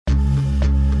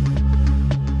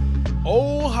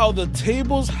how the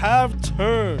tables have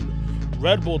turned.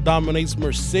 Red Bull dominates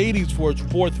Mercedes for its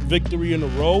fourth victory in a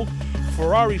row.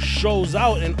 Ferrari shows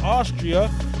out in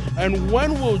Austria. And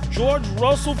when will George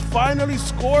Russell finally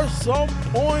score some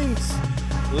points?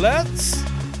 Let's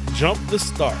jump the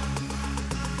start.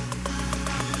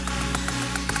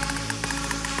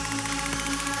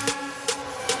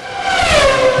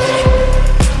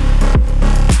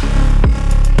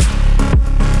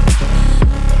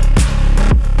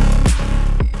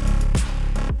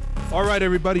 All right,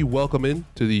 everybody, welcome in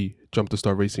to the Jump to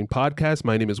Start Racing podcast.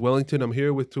 My name is Wellington. I'm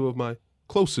here with two of my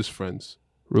closest friends.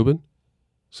 Ruben,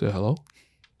 say hello.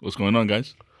 What's going on,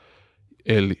 guys?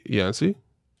 El Yancy.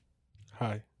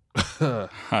 Hi.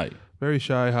 Hi. Very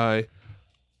shy, hi.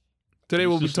 Today You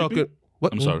we'll be still talking... sleeping?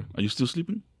 What? I'm sorry. Are you still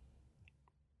sleeping?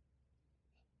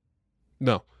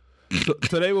 No. So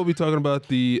today we'll be talking about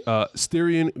the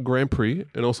Styrian Grand Prix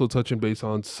and also touching base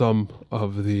on some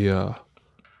of the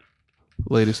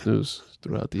latest news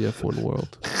throughout the F1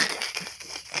 world.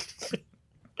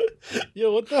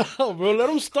 Yo, what the hell, bro? Let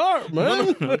him start,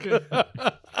 man. Okay.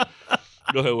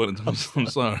 Go ahead, Wellington. I'm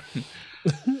sorry.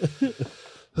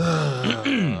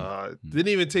 Didn't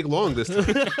even take long this time.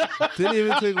 Didn't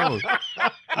even take long.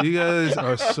 You guys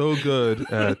are so good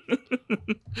at...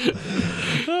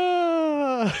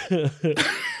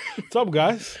 What's up,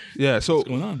 guys? Yeah, so What's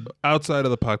going on? outside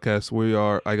of the podcast, we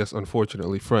are, I guess,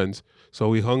 unfortunately, friends. So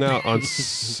we hung out on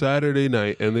Saturday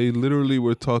night, and they literally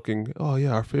were talking, oh,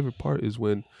 yeah, our favorite part is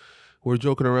when we're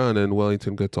joking around and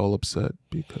Wellington gets all upset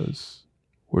because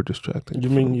we're distracting. You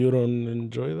mean you don't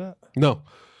enjoy that? No.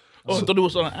 Oh, I thought it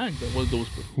was on an act. That was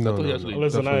No, I thought he no, actually. no.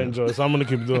 Listen, I Definitely. enjoy it, so I'm going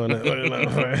to keep doing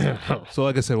it. So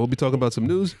like I said, we'll be talking about some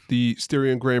news, the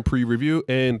Styrian Grand Prix review,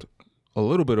 and a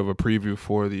little bit of a preview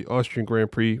for the Austrian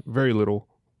Grand Prix. Very little,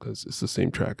 because it's the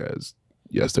same track as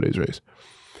yesterday's race.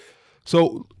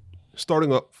 So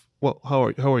starting up, well, how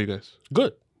are you guys?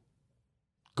 Good.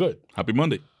 Happy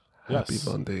Monday. Yes. Happy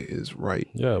Monday is right.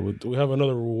 Yeah, we have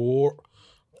another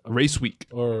Race week.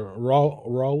 or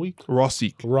raw week?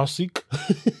 Rossiek. Rossiek?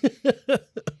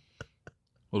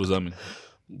 What does that mean?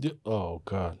 Oh,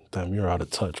 God. Damn, you're out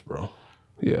of touch, bro.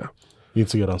 Yeah. You need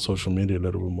to get on social media a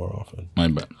little bit more often. My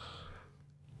bad.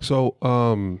 So,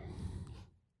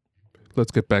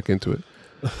 let's get back into it.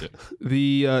 Yeah.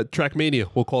 The Trackmania,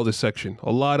 we'll call this section.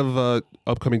 A lot of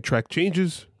upcoming track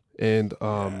changes and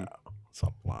It's a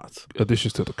lot.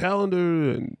 additions to the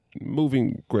calendar and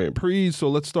moving Grand Prix. So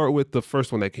let's start with the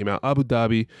first one that came out, Abu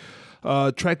Dhabi.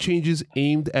 Track changes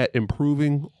aimed at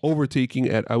improving overtaking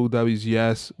at Abu Dhabi's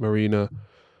Yas Marina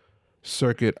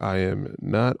circuit. I am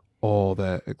not all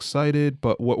that excited,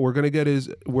 but what we're going to get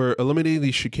is we're eliminating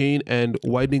the chicane and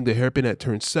widening the hairpin at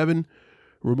turn 7,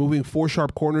 removing 4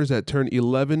 sharp corners at turn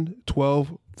 11,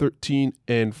 12, 13,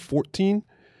 and 14.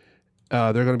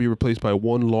 They're going to be replaced by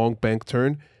 1 long bank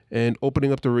turn and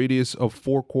opening up the radius of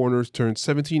 4 corners, turns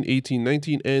 17, 18,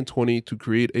 19, and 20 to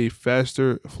create a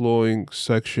faster flowing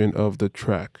section of the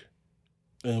track.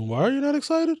 And why are you not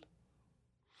excited?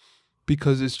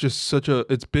 Because it's just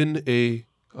it's been a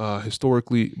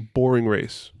historically boring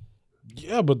race.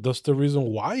 Yeah, but that's the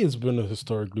reason why it's been a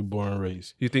historically boring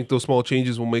race. You think those small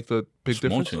changes will make the big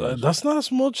Small difference? changes. That's not a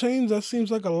small change. That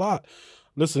seems like a lot.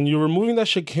 Listen, you're removing that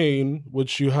chicane,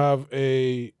 which you have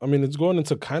it's going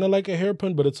into kind of like a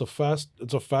hairpin, but it's a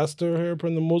faster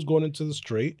hairpin than most going into the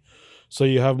straight. So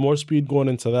you have more speed going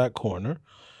into that corner.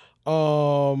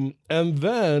 And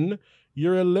then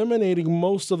you're eliminating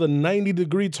most of the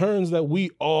 90-degree turns that we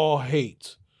all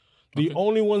hate. The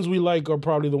only ones we like are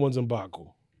probably the ones in Baku.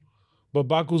 But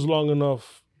Baku's long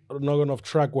enough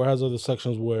track where it has other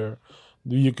sections where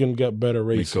you can get better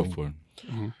Make racing. up for it.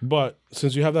 But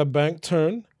since you have that bank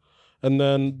turn, and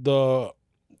then the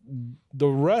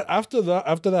after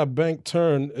that bank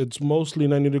turn, it's mostly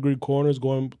 90-degree corners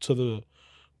that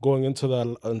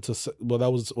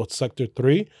was sector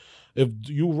 3. If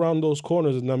you round those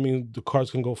corners, and that means the cars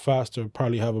can go faster,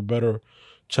 probably have a better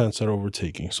chance at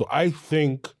overtaking. So I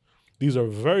think these are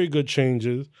very good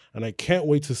changes, and I can't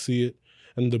wait to see it.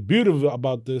 And the beauty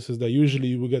about this is that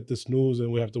usually we get this news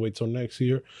and we have to wait till next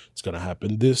year. It's going to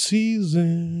happen this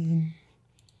season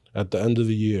at the end of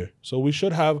the year. So we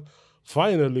should have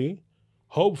finally,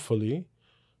 hopefully,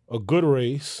 a good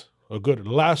race, a good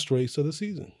last race of the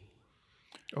season.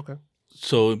 Okay.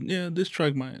 So yeah, this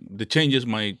track the changes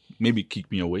might maybe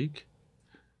keep me awake.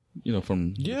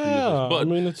 From the previous race. But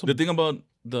it's the thing about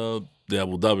the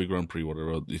Abu Dhabi Grand Prix,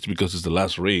 whatever, it's because it's the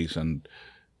last race, and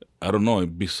I don't know.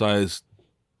 Besides,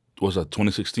 was that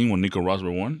 2016 when Nico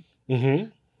Rosberg won? Mm-hmm.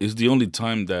 It's the only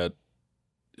time that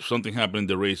if something happened in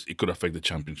the race, it could affect the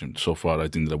championship. So far, I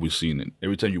think that we've seen it.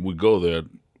 Every time we go there,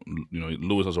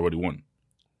 Lewis has already won.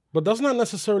 But that's not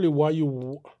necessarily why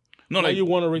you. No, Why you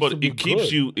want a race but to be it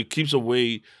keeps good? it keeps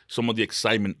away some of the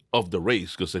excitement of the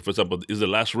race. Because, for example, it's the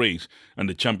last race and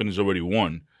the champion is already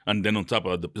won, and then on top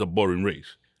of that, it's a boring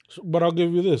race. But I'll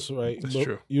give you this, right? That's But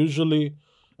true. Usually,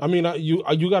 I mean,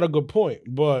 you got a good point,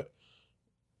 but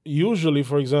usually,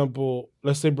 for example,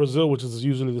 let's say Brazil, which is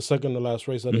usually the second to last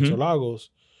race at Mhm. Interlagos,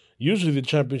 usually the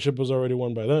championship was already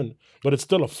won by then. But it's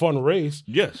still a fun race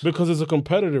Yes, because it's a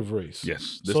competitive race. yes.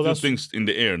 So There's still that's- things in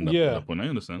the air. In Yeah. that point, I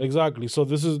understand. Exactly. So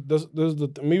this is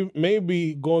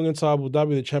maybe going into Abu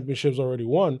Dhabi, the championship's already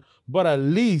won, but at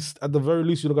the very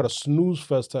least, you don't got a snooze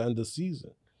fest to end the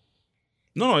season.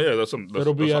 No, yeah, that's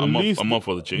It'll be at I'm least I'm up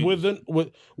for the change.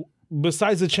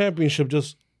 Besides the championship,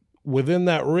 just within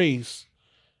that race,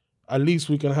 at least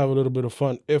we can have a little bit of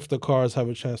fun if the cars have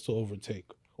a chance to overtake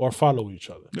or follow each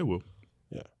other. They will.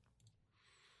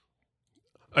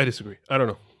 I disagree. I don't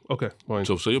know. Okay, fine.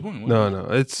 So say your point. No,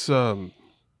 it's Why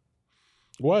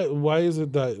is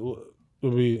it that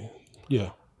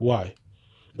why?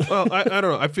 well, I don't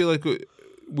know. I feel like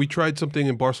we tried something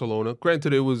in Barcelona.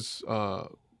 Granted, it was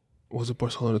it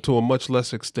Barcelona to a much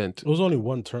less extent. It was only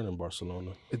one turn in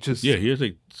Barcelona. It just Yeah,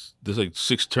 there's like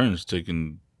 6 turns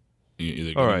taken.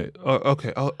 Either All right.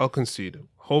 Okay, I'll concede.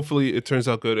 Hopefully, it turns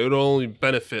out good. It'll only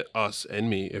benefit us and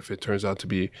me if it turns out to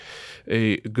be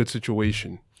a good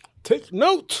situation. Take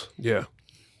note. Yeah.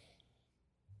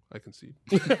 I concede.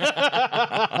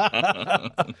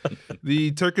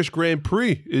 The Turkish Grand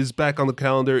Prix is back on the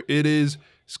calendar. It is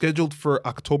scheduled for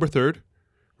October 3rd,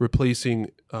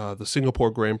 replacing the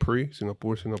Singapore Grand Prix.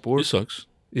 Singapore. It sucks.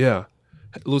 Yeah.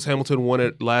 Lewis Hamilton won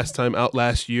it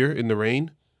last year in the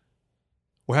rain.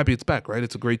 We're happy it's back, right?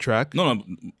 It's a great track. No,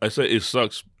 I say it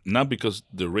sucks not because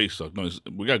the race sucked. No,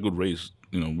 we got a good race,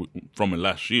 from it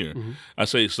last year. Mm-hmm. I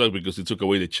say it sucked because it took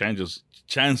away the chances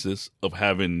of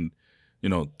having,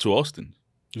 to Austin.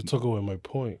 You took away my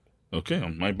point. Okay,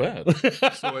 my bad.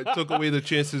 So it took away the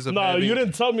chances of No, having you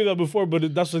didn't tell me that before,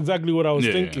 but that's exactly what I was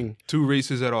Yeah. thinking 2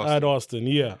 races at Austin. at Austin.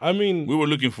 Yeah, I mean, We were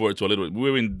looking forward to a little bit. We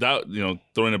were in doubt,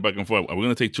 throwing it back and forth. Are we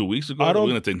going to take 2 weeks to go? I Are we don't-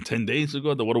 going to take 10 days to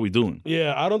go? What are we doing?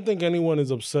 yeah, I don't think anyone is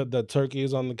upset that Turkey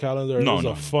is on the calendar. It No, was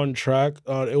no. a fun track.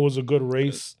 It was a good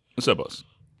race. Except us,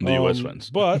 the U.S. fans.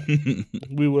 But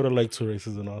we would have liked 2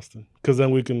 races in Austin because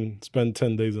then we can spend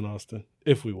 10 days in Austin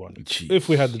if we wanted. Jeez. If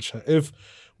we had the chance. If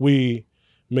we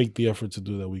make the effort to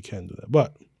do that, we can do that.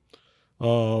 But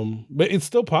it's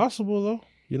still possible, though.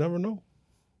 You never know.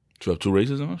 To have 2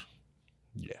 races in us?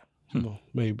 Yeah. Well,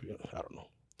 maybe. I don't know.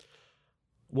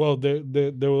 Well,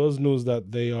 there was news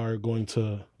that they are going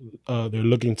to, they're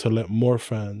looking to let more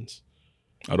fans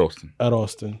At Austin. at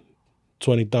Austin.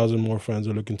 20,000 more fans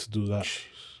are looking to do that.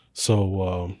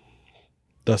 So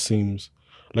that seems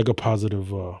like a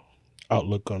positive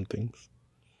outlook on things.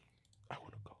 I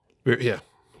want to go.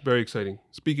 Very exciting.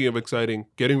 Speaking of exciting,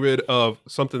 getting rid of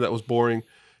something that was boring,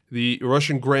 the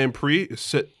Russian Grand Prix is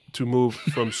set to move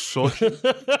from Sochi.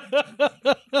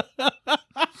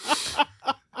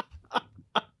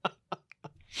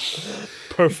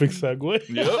 Perfect segue.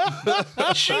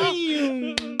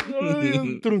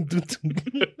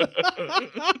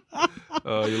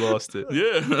 You lost it.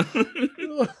 Yeah.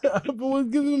 But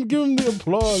give him the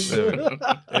applause.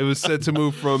 It was set to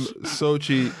move from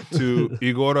Sochi to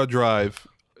Igora Drive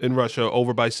in Russia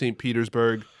over by St.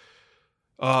 Petersburg.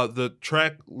 The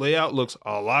track layout looks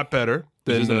a lot better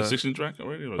Is than this an 16 track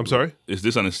already? I'm sorry? Is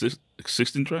this an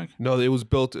 16 track? No, it was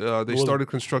built. They started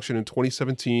construction in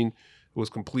 2017. It was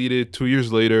completed 2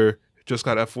 years later. It just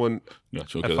got F1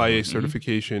 Gotcha. Okay. FIA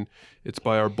certification. It's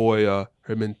by our boy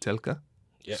Herman Telka.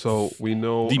 So we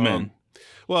know The man.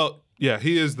 Well, yeah,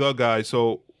 he is the guy.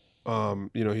 So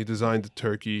he designed the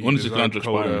turkey. When he does his designed contract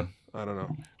Coda. expire? I don't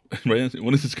know. Right?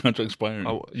 When is his contract expiring?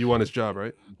 Oh, you want his job,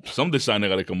 right? Some designer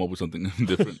got to come up with something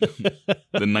different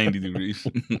than 90 degrees.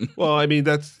 Well, I mean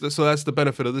that's the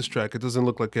benefit of this track. It doesn't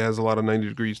look like it has a lot of 90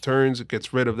 degrees turns. It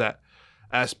gets rid of that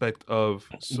aspect of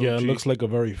Sochi. Yeah, it looks like a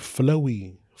very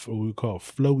flowy, what we call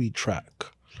flowy track.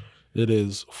 It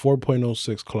is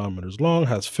 4.06 kilometers long,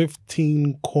 has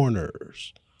 15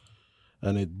 corners,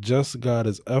 and it just got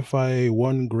its FIA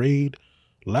 1 grade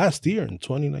last year in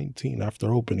 2019,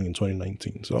 after opening in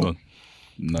 2019. So Well,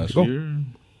 last Go. year.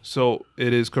 So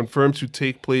it is confirmed to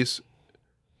take place.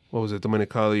 What was it?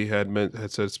 Domenicali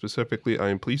had said specifically, I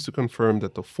am pleased to confirm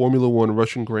that the Formula One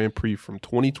Russian Grand Prix from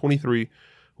 2023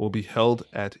 will be held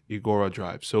at Igora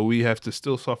Drive. So we have to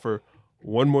still suffer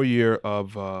one more year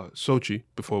of Sochi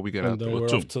before we get out and then there. we're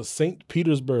two. off to St.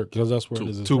 Petersburg because that's where it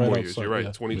is. It's 2 right more years. outside, You're right.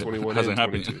 yeah. 2021 Hasn't and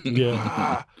happened 22. yet.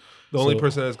 Yeah. The only So-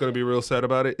 person that's going to be real sad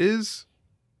about it is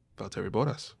Valtteri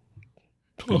Bottas.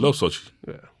 He loves Sochi.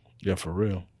 Yeah. Yeah, for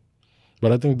real.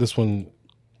 But I think this one,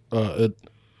 it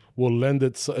will lend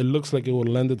itself. It looks like it will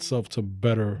lend itself to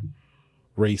better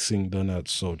racing than at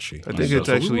Sochi. I think So it's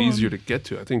we actually won. easier to get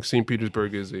to. I think St.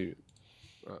 Petersburg is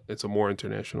it's a more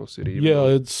international city. even Yeah, though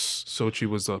it's Sochi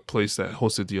was a place that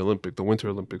hosted the Winter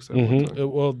Olympics. At one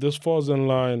time. well. This falls in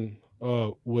line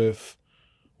with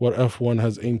what F1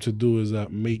 has aimed to do, is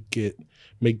that make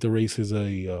the races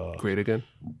a Great again.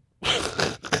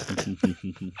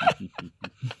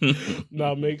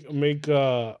 now make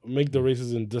the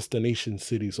races in destination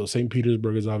cities. So St.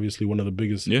 Petersburg is obviously one of the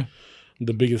biggest Yeah,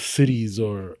 the biggest cities,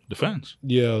 or the fans.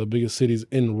 the biggest cities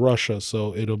in Russia.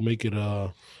 So it'll make it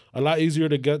a lot easier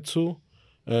to get to,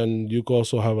 and you can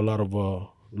also have a lot of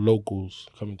locals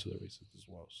coming to the races as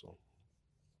well. So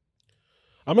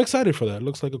I'm excited for that. It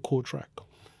looks like a cool track.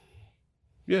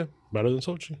 Yeah. Better than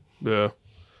Sochi. Yeah.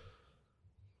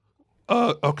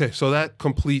 Okay, so that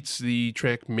completes the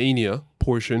Trackmania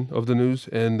portion of the news,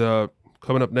 and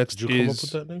coming up next Did you come up is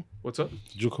with that name? what's up?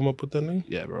 Did you come up with that name?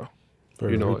 Yeah, bro.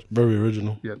 Very You know it. very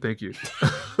original. Yeah, thank you.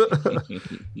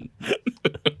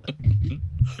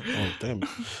 Oh damn it.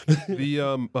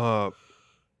 The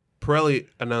Pirelli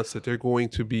announced that they're going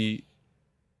to be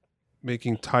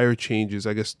making tire changes,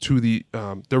 I guess, to the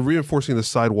they're reinforcing the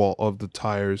sidewall of the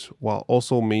tires while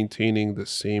also maintaining the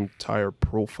same tire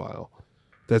profile.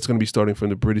 That's going to be starting from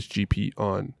the British GP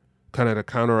on, kind of to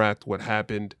counteract what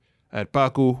happened at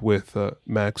Baku with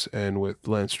Max and with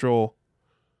Lance Stroll.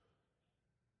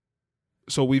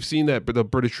 So we've seen that the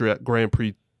British Grand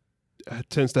Prix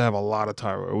tends to have a lot of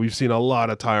tire wear. We've seen a lot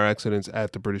of tire accidents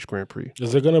at the British Grand Prix.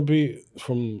 Is it gonna be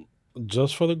from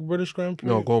just for the British Grand Prix?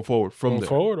 No, going forward from Going there.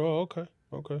 forward? Oh, okay.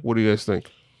 Okay. What do you guys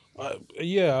think?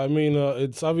 Yeah, I mean,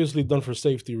 it's obviously done for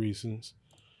safety reasons.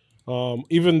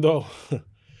 Even though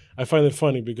I find it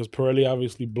funny because Pirelli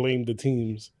obviously blamed the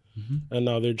teams, and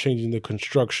now they're changing the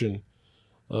construction.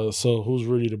 So who's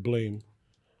really to blame?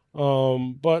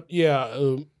 But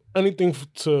yeah, anything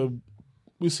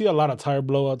we see a lot of tire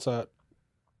blowouts at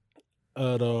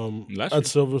Last year.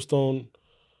 Silverstone.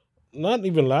 Not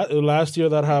even last year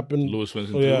that happened. Lewis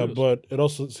Vincent. Yeah, but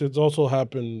it's also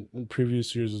happened in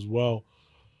previous years as well.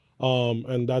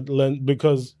 And that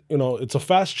because it's a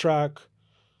fast track.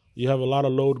 You have a lot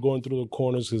of load going through the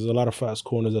corners. There's a lot of fast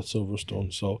corners at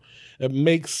Silverstone, so it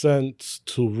makes sense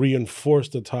to reinforce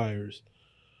the tires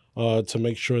to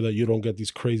make sure that you don't get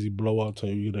these crazy blowouts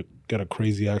and you get a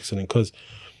crazy accident. Because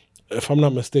if I'm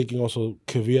not mistaken, also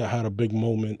Kvyat had a big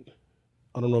moment.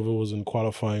 I don't know if it was in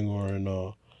qualifying or in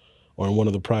one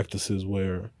of the practices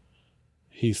where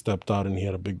he stepped out and he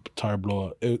had a big tire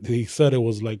blowout. He said it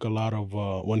was like a lot of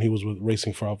when he was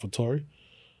racing for AlphaTauri.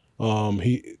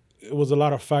 It was a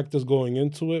lot of factors going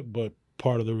into it, but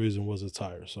part of the reason was the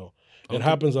tire. So it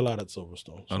happens a lot at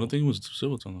Silverstone. I don't think it was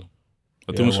Silverstone though.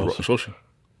 I Yeah, think it it was. was Sochi.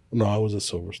 No, I was at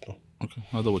Silverstone. Okay,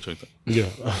 I'll double check that. Yeah,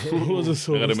 it was at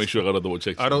Silverstone. I gotta make sure I gotta double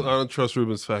check. I don't trust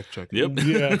Ruben's fact check. Yep.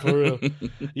 Yeah, for real.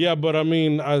 Yeah, but I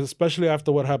mean, especially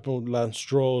after what happened with Lance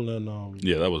Stroll and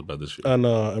Yeah, that was bad this year. and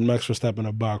Max Verstappen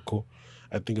at Baku,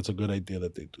 I think it's a good idea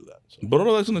that they do that. So. But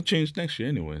all that's gonna change next year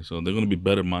anyway. So they're gonna be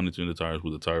better monitoring the tires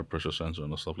with the tire pressure sensor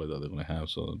and stuff like that. They're gonna have.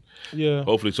 So Yeah,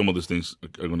 hopefully some of these things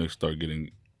are gonna start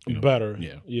getting better.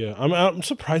 Yeah. I'm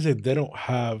surprised that they don't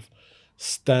have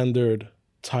standard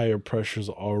tire pressures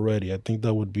already. I think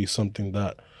that would be something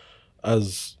that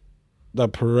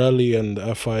Pirelli and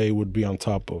the FIA would be on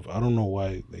top of. I don't know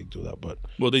why they do that, but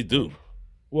Well, they do.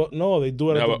 well, no, they do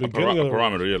it They at have the a beginning of the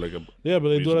parameter, yeah, like a Yeah, but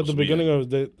they do it at the reasonable beginning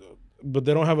of but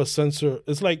they don't have a sensor.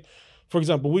 It's like, for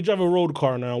example, we drive a road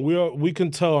car now. We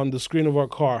can tell on the screen of our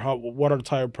car what our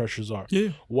tire pressures are. Yeah.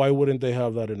 Why wouldn't they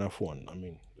have that in F1? I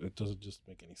mean, it doesn't just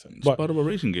make any sense. It's But part of a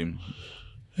racing game.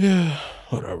 yeah,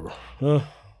 whatever.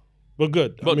 But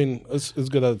good. I mean, it's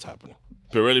good that it's happening.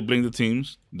 Pirelli blamed the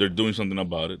teams. They're doing something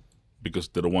about it because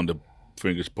they don't want the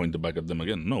fingers pointed back at them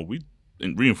again. No, we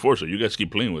reinforce it. You guys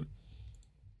keep playing with it.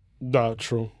 That's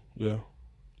true. Yeah.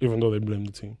 Even though they blame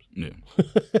the teams. Yeah.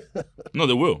 No,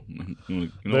 they will.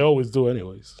 They always do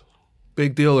anyways.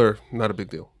 Big deal or not a big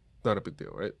deal? Not a big deal,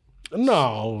 right?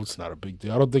 No, it's not a big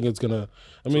deal. I don't think it's going to...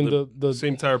 I mean, the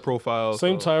Same tire profile.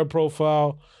 same tire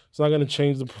profile. It's not going to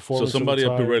change the So performance somebody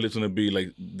of at the tire. Pirelli is going to be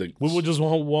like... We would just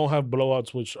won't have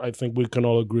blowouts, which I think we can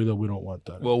all agree that we don't want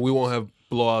that. Well, we won't have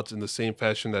blowouts in the same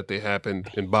fashion that they happened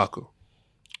in Baku.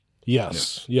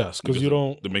 yes, because you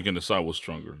don't. They're making the sidewall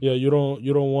stronger. Yeah, you don't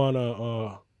want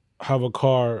to have a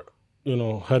car,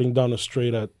 heading down the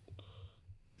straight at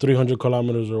 300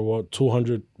 kilometers or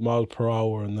 200 miles per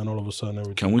hour, and then all of a sudden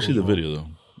everything. Can we see goes the wrong. video, though,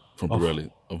 from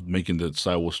Pirelli of making the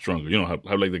sidewall stronger? You know, have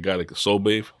like the guy like a soul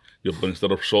bathe, but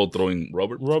instead of soul throwing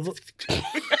rubber. Rubber.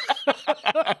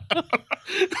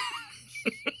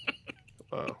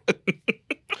 Wow.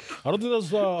 I don't think that's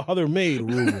how they're made,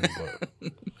 Ruben.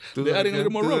 But Do They're that adding a little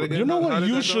again, more do that rubber. again. you know How what? did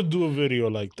You that should go? do a video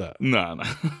like that. Nah.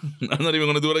 I'm not even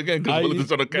gonna do it again because Willis is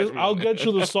trying to catch me. I'll get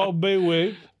you the Salt Bay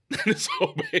wig,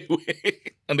 So, baby.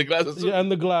 And the glasses. too? yeah, and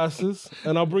the glasses,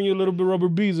 and I'll bring you a little bit of rubber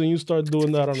beads, and you start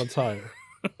doing that on a tire.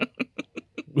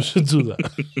 We should do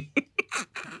that.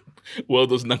 Well,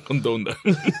 does not condone that.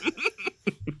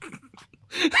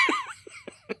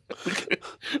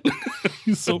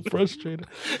 He's so frustrated.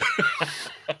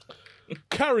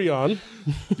 Carry on.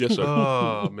 Yes, sir.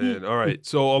 Oh man! All right.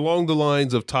 So along the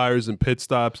lines of tires and pit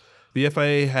stops, the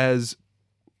FIA has,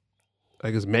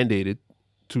 I guess, mandated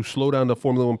to slow down the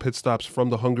Formula One pit stops from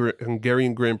the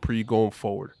Hungarian Grand Prix going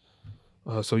forward.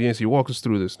 So Yancey, walk us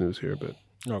through this news here a bit.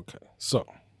 Okay, so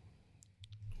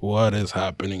what is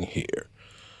happening here?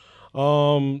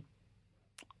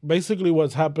 Basically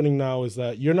what's happening now is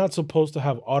that you're not supposed to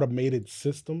have automated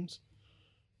systems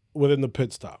within the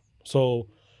pit stop. So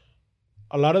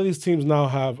a lot of these teams now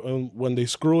have, when they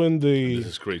screw in the, This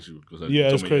is crazy. Because Yeah,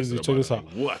 told it's me crazy. yesterday Check about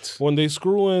this it. Like, what? when they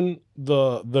screw in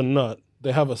the nut,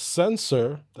 they have a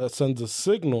sensor that sends a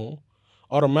signal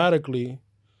automatically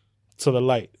to the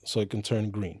light so it can turn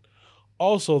green.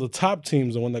 Also, the top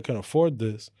teams, the one that can afford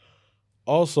this,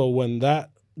 also when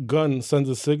that gun sends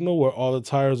a signal where all the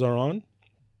tires are on,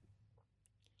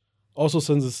 also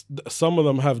sends some of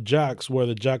them have jacks where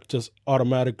the jack just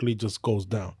automatically just goes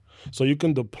down. So you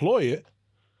can deploy it,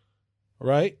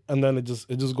 right? And then it just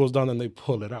goes down and they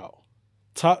pull it out.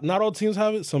 Not all teams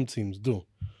have it, some teams do.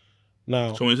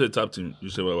 Now, So when you say top team, you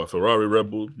say what, Ferrari, Red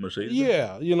Bull, Mercedes?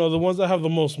 yeah, the ones that have the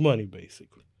most money,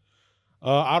 basically.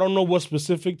 I don't know what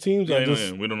specific teams. Yeah, I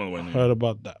just we don't know right now. heard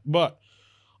about that. But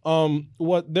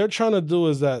what they're trying to do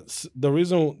is that the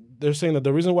reason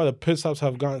why the pit stops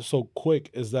have gotten so quick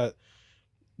is that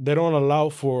they don't allow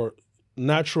for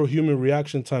natural human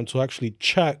reaction time to actually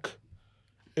check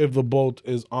if the bolt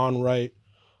is on right,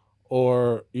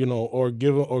 or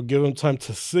give them time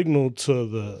to signal to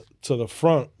the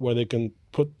front where they can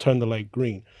turn the light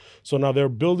green. So now they're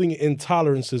building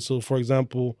intolerances. So for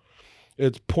example,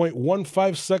 it's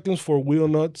 0.15 seconds for wheel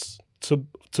nuts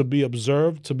to be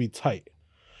observed to be tight.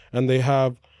 And they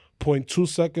have 0.2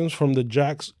 seconds from the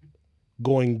jacks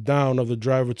going down of the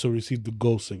driver to receive the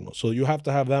go signal. So you have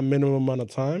to have that minimum amount of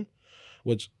time,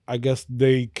 which I guess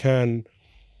they can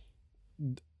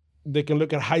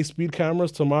look at high-speed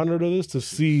cameras to monitor this, to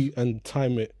see and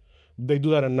time it. They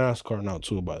do that in NASCAR now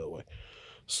too, by the way.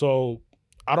 So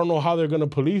I don't know how they're going to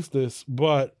police this,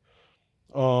 but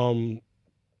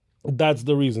that's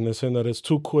the reason. They're saying that it's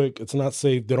too quick, it's not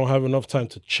safe, they don't have enough time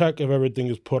to check if everything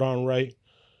is put on right.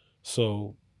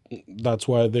 So that's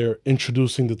why they're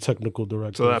introducing the technical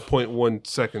directive. So that 0.1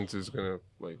 seconds is gonna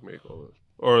make all this,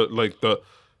 or it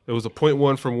was a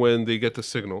 0.1 from when they get the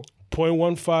signal.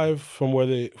 0.15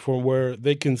 from where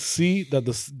they can see that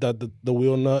the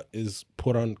wheel nut is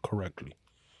put on correctly,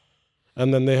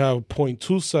 and then they have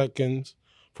 0.2 seconds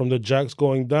from the jacks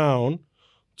going down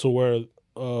to where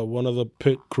one of the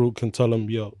pit crew can tell them,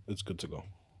 "Yo, it's good to go."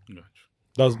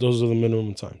 Gotcha. Those are the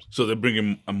minimum times. So they're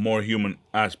bringing a more human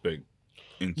aspect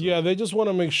into Yeah, they just want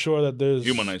to make sure that there's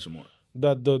humanize it more.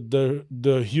 that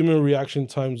the human reaction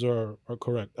times are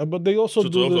correct. But they also So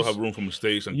do to also this. have room for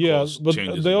mistakes and Yeah, cause but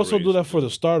changes they in the also do race. that for the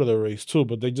start of the race too.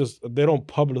 But they don't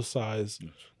publicize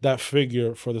that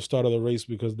figure for the start of the race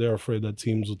because they're afraid that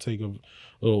teams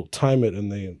will time it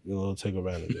and they'll take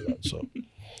advantage of that. So,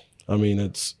 I mean,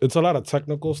 it's a lot of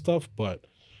technical stuff, but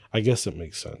I guess it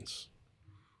makes sense.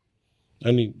 I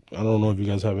don't know if you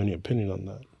guys have any opinion on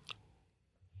that.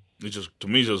 It's just, to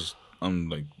me, I'm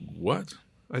like, what?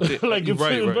 I think Like it's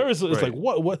right. It's like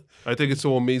what? I think it's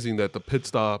so amazing that the pit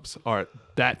stops are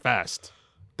that fast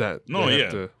that No, they yeah.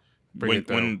 have to bring it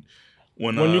down.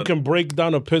 When you can break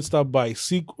down a pit stop by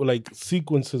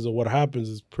sequences of what happens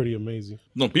is pretty amazing.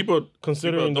 no people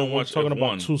Considering people that don't we're watch talking F1,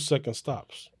 about 2-second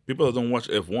stops. people that don't watch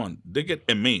F1, they get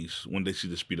amazed when they see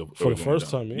the speed of For the going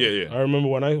first down. time, Yeah. I remember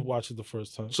when I watched it the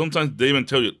first time. Sometimes they even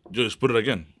tell you, just put it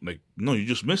again. Like, no, you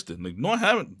just missed it. Like, no, I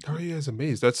haven't. How are you guys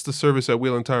amazed? That's the service at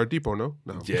Wheel and Tire Depot, no?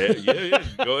 No. Yeah.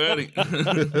 Go at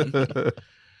it.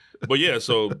 But yeah,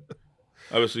 so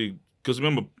obviously, because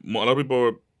remember, a lot of people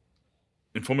are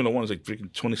in Formula One. It's like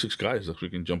freaking 26 guys that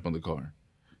freaking jump on the car.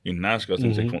 In NASCAR, I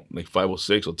think it's like 5 or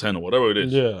 6 or 10 or whatever it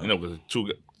is. Yeah. Because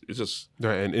it's just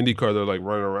Right, and IndyCar, they're like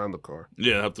running around the car. I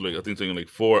have to I think saying like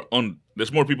 4 on.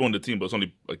 There's more people on the team, but it's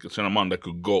only like a certain amount that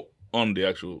could go on the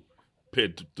actual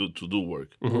pit to do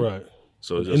work. Right.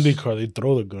 So it's just, IndyCar, they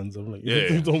throw the guns. I'm like, Yeah.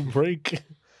 they don't break.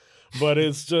 But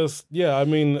it's just, I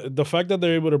mean, the fact that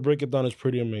they're able to break it down is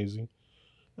pretty amazing.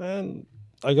 And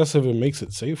I guess if it makes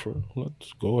it safer,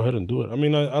 let's go ahead and do it. I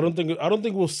mean, I don't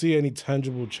think we'll see any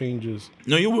tangible changes.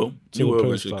 No, you will. To You the will pit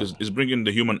eventually because stop. it's bringing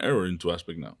the human error into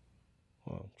aspect now.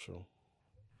 Oh, sure.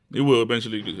 It will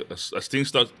eventually as things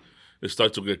start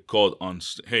to get called on.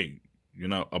 Hey, you're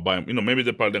not a buy. Maybe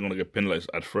they're probably going to get penalized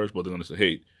at first, but they're going to say,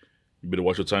 hey, you better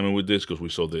watch your timing with this because we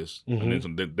saw this, and then it's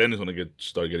going to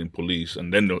start getting police,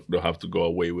 and then they'll have to go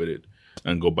away with it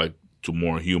and go back to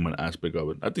more human aspect of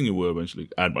it. I think it will eventually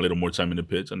add a little more time in the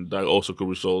pits, and that also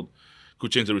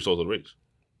could change the result of the race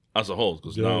as a whole,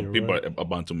 because now people are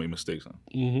bound to make mistakes.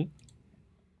 Huh?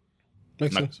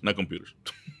 Makes sense. Not computers.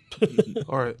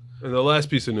 All right. And the last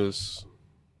piece of news,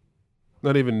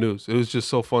 not even news. It was just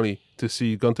so funny to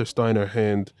see Gunther Steiner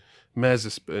hand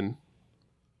Mazepin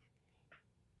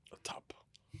A top.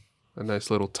 a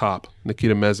nice little top.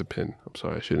 Nikita Mazepin. I'm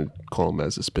sorry, I shouldn't call him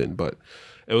Mazepin, but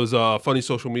it was a funny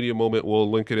social media moment. We'll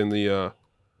link it in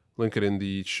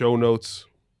the show notes.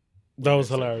 That was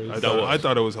hilarious. I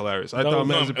thought it was hilarious. I thought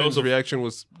was- Mazepin's reaction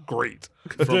was great.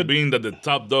 From being that the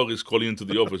top dog is calling into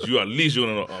the office, you at least you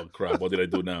know, oh crap, what did I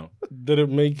do now? Did it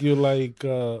make you like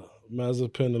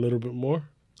Mazepin a little bit more?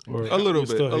 Or A little you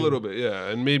still hate him? bit, yeah.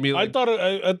 And made me I like, thought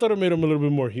it made him a little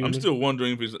bit more human. I'm still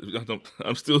wondering if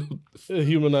I'm still It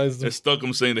humanized him. stuck.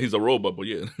 I'm saying that he's a robot, but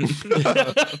yeah,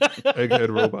 egghead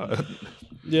robot.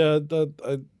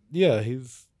 Yeah,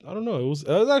 he's. I don't know. It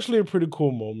was actually a pretty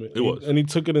cool moment. It was. And he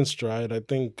took it in stride. I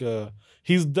think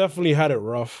he's definitely had it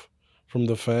rough from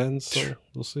the fans. So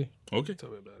we'll see. okay.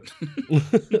 Tell me about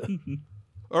it.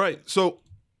 All right, so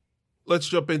let's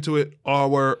jump into it.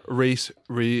 Our race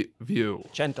review.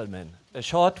 Gentlemen, a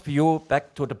short view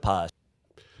back to the past.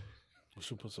 We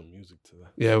should put some music to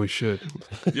that. Yeah, we should.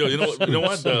 Yo, you know what?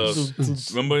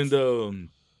 Remember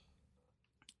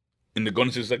in the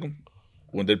Gun 6 second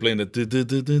when they're playing that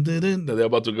they're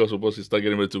about to go, supposed to start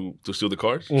getting ready to steal the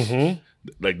cars,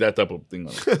 like that type of thing.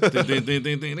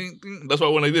 That's why I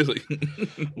went like this. Like,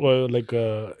 Well, like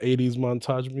 80s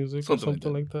montage music Something or like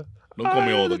something like that. don't call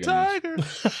me all again. Tiger.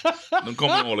 Don't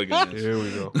call me all again. Here we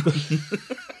go.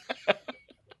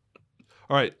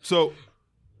 All right, so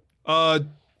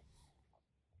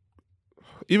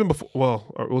even before,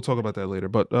 we'll talk about that later,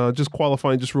 but just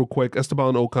qualifying just real quick,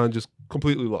 Esteban Ocon just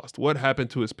completely lost. What happened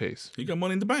to his pace? He got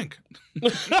money in the bank.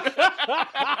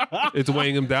 It's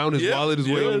weighing him down. His Yeah, wallet is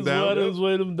weighing him His down. wallet is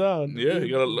weighing him down. Yeah, he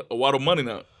got a lot of money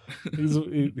now.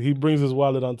 He brings his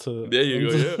wallet onto. There you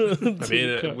go, yeah. I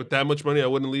mean, with that much money, I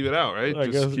wouldn't leave it out, right? I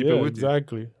Just guess, keep yeah, it with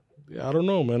exactly. Yeah, I don't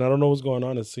know, man. I don't know what's going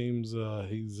on. It seems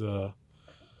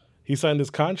he signed his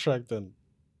contract and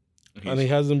he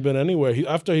hasn't been anywhere.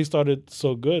 After he started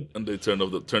so good, And they turned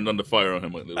on the fire on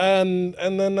him. Like, and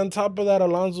then on top of that,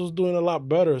 Alonso's doing a lot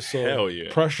better. So Hell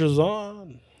yeah. pressure's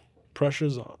on.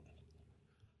 Pressure's on.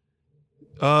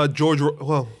 George,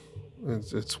 well,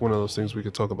 it's one of those things we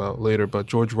could talk about later, but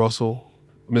George Russell,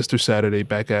 Mr. Saturday,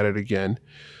 back at it again.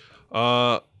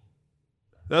 That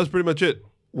was pretty much it.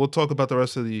 We'll talk about the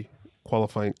rest of the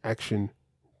qualifying action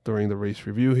during the race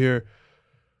review here.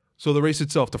 So the race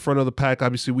itself, the front of the pack,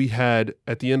 obviously we had,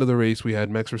 at the end of the race, we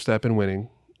had Max Verstappen winning.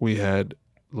 We had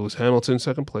Lewis Hamilton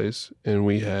second place, and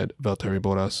we had Valtteri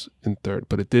Bottas in third.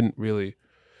 But it didn't really,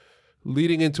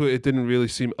 leading into it, it didn't really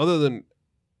seem, other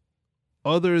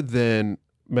than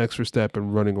Max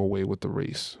Verstappen running away with the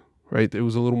race, right? It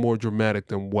was a little more dramatic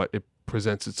than what it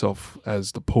presents itself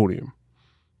as the podium.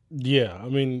 Yeah, I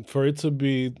mean, for it to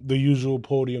be the usual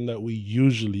podium that we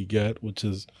usually get, which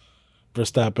is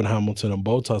Verstappen, Hamilton, and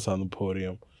Bottas on the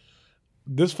podium,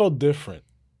 this felt different.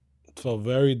 It felt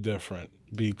very different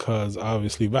because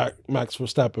obviously Max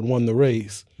Verstappen won the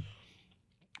race,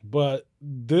 but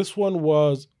this one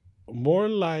was more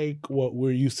like what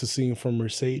we're used to seeing from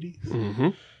Mercedes. Mm-hmm.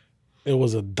 It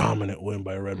was a dominant win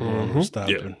by Red Bull and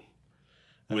Verstappen. Yeah.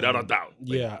 Without a doubt.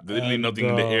 Like, Yeah, literally and, nothing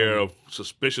in the air of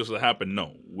suspicious that happened.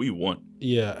 No, we won.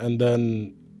 Yeah, and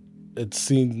then it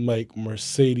seemed like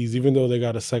Mercedes, even though they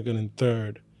got a second and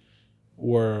third,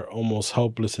 were almost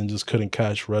helpless and just couldn't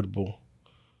catch Red Bull.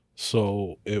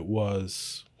 So it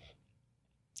was,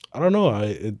 I don't know.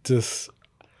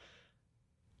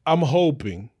 I'm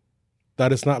hoping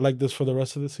that it's not like this for the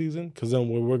rest of the season, because then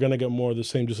we're gonna get more of the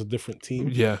same, just a different team.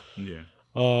 Yeah. Yeah.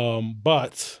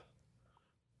 But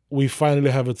we finally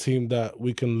have a team that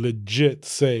we can legit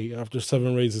say after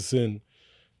 7 races in,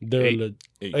 they're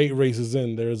Eight. 8 races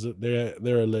in,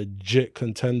 they're a legit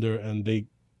contender, and they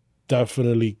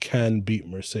definitely can beat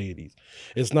Mercedes.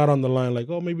 It's not on the line like,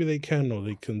 oh, maybe they can. No,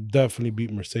 they can definitely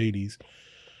beat Mercedes.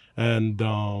 And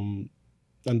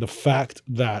the fact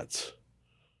that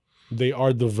they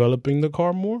are developing the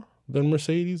car more than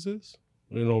Mercedes is,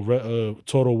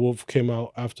 Total Wolf came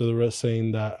out after the race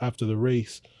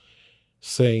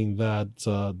saying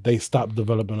that they stopped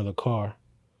development of the car,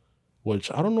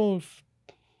 which I don't know if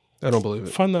I don't believe I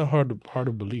it. find that hard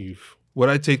to believe. What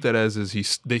I take that as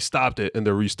is they stopped it and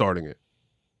they're restarting it.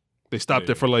 They stopped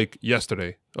it for like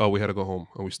yesterday. Oh, we had to go home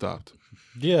and we stopped.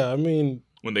 Yeah, I mean,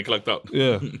 when they clocked out.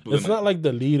 Yeah. it's not like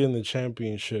the lead in the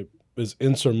championship is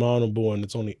insurmountable and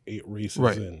it's only 8 races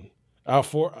Right. in.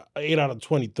 8 out of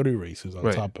 23 races on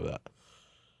Right. top of that.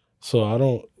 So I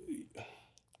don't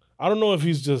know if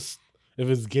it's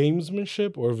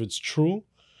gamesmanship or if it's true,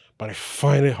 but I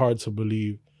find it hard to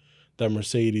believe that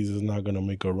Mercedes is not going to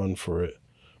make a run for it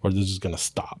or they're just going to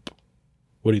stop.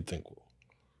 What do you think,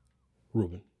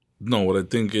 Ruben? No, what I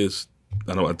think is,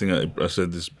 I think I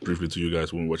said this briefly to you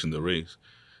guys when we were watching the race.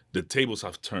 The tables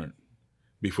have turned.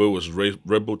 Before it was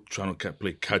Red Bull trying to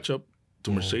play catch up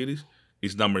to Mercedes.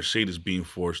 It's now Mercedes being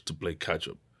forced to play catch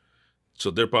up.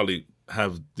 So they probably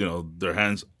have their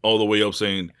hands all the way up,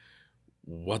 saying,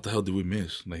 "What the hell did we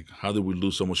miss? Like, how did we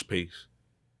lose so much pace?"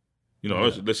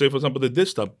 Let's say for example they did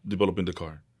stop developing the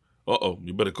car.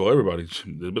 You better call everybody.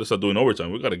 They better start doing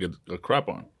overtime. We got to get a crap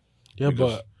on. Yeah,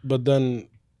 but then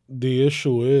the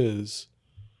issue is,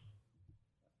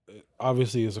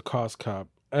 obviously, it's a cost cap,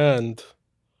 and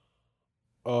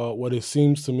what it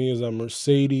seems to me is that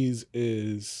Mercedes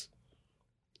is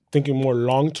thinking more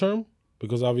long term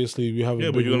because obviously we have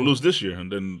but you're gonna lose this year,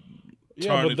 and then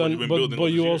but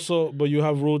you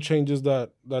have rule changes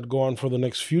that go on for the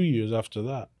next few years after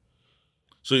that.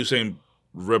 So you're saying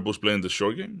Red Bull's playing the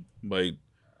short game by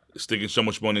sticking so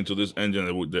much money into this engine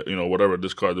that whatever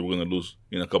this car that we're gonna lose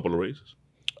in a couple of races?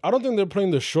 I don't think they're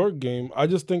playing the short game. I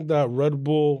just think that Red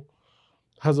Bull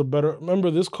has a better.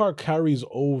 Remember, this car carries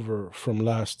over from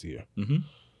last year. Mm-hmm.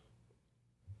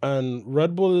 And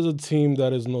Red Bull is a team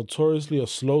that is notoriously a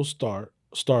slow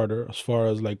starter as far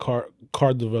as like car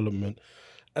development.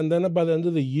 And then by the end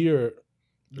of the year,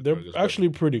 they're actually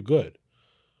pretty good.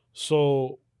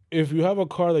 So if you have a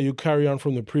car that you carry on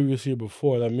from the previous year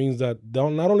before, that means that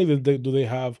not only do they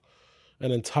have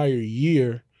an entire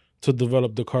year to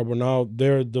develop the car, but now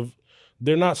they're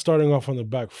not starting off on the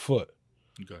back foot.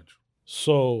 Gotcha.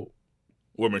 So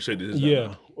where Mercedes is.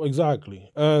 Yeah,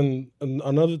 exactly. And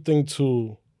another thing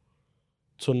to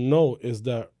note is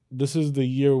that this is the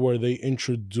year where they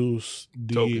introduce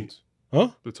the tokens. Huh?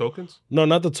 The tokens? No,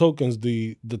 not the tokens.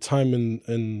 The time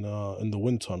in the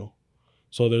wind tunnel.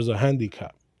 So there's a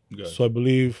handicap. Gotcha. So I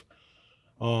believe,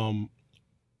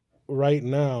 right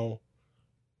now,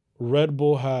 Red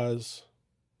Bull has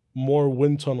more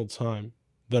wind tunnel time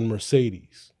than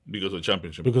Mercedes because of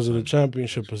the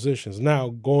championship positions. Now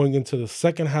going into the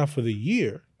second half of the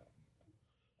year,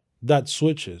 that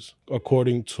switches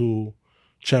according to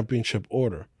championship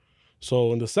order.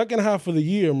 So in the second half of the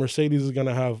year, Mercedes is going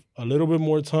to have a little bit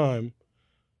more time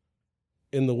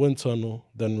in the wind tunnel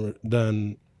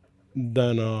than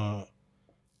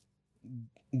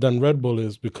Red Bull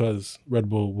is, because Red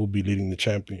Bull will be leading the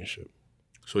championship.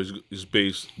 So it's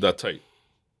based that tight.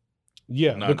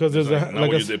 Yeah, because there's not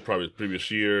what you did probably previous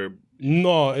year.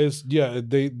 No, they're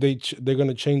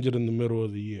gonna change it in the middle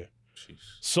of the year. Jeez.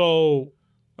 So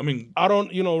I mean, I don't,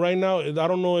 right now, I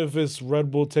don't know if it's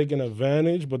Red Bull taking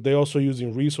advantage, but they're also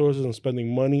using resources and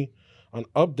spending money on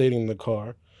updating the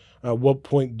car. At what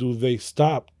point do they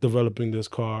stop developing this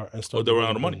car and start? They're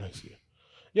out of money next year.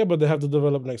 Yeah, but they have to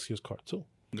develop next year's car too.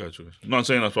 Gotcha. No, I'm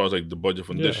saying as far as like the budget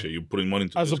from this year, you're putting money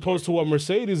into as opposed to what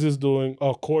Mercedes is doing,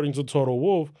 according to Total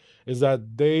Wolf, is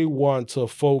that they want to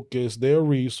focus their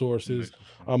resources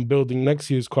on building next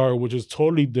year's car, which is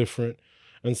totally different,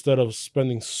 instead of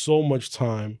spending so much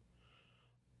time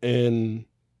on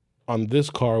this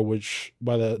car, which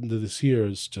by the end of this year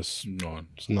is just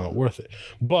it's not worth it.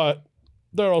 But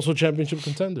they're also championship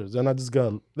contenders. They're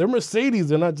Mercedes.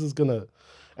 They're not just gonna.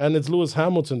 And it's Lewis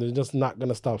Hamilton. They're just not going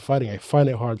to stop fighting. I find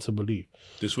it hard to believe.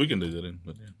 This weekend they didn't.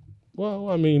 But yeah. Well,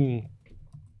 I mean,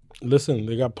 listen,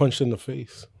 they got punched in the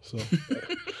face. So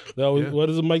what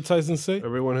does Mike Tyson say?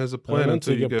 Everyone has a plan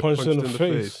until you get punched in the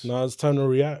face. Now it's time to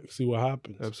react, see what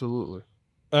happens. Absolutely.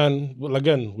 And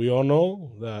again, we all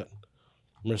know that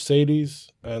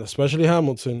Mercedes, and especially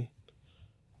Hamilton,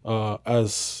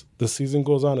 as the season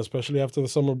goes on, especially after the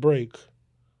summer break,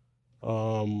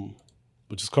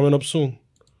 which is coming up soon,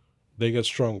 they get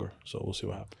stronger. So we'll see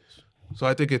what happens. So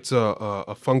I think it's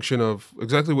a function of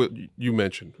exactly what you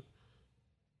mentioned.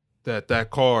 That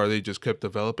car, they just kept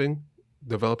developing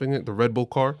it, the Red Bull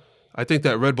car. I think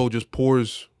that Red Bull just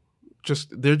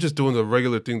they're just doing the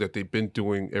regular thing that they've been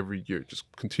doing every year. Just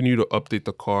continue to update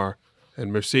the car.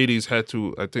 And Mercedes had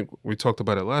to, I think we talked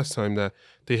about it last time, that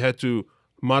they had to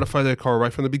modify their car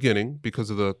right from the beginning because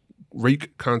of the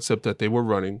rake concept that they were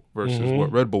running versus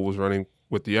what Red Bull was running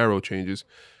with the aero changes.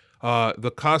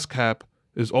 The cost cap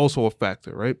is also a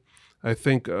factor, right? I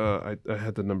think I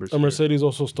had the numbers. And here. Mercedes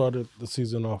also started the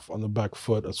season off on the back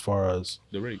foot as far as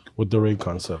The rake. with the rate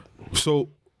concept. So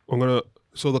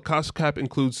So the cost cap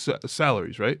includes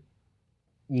salaries, right?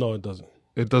 No, it doesn't.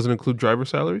 It doesn't include driver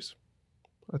salaries.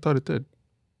 I thought it did.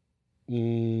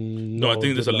 No, I think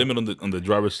it there's a did limit on the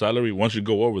driver's salary. Once you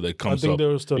go over, that not. I comes think up. they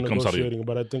were still it comes out of your- negotiating,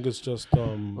 but I think it's just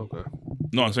Okay.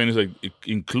 No, I'm saying it's like it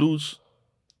includes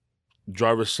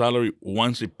driver's salary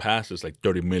once it passes like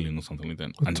 30 million or something like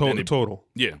that. And then it- Total.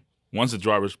 yeah, once the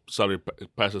driver's salary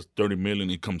passes 30 million,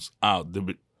 it comes out.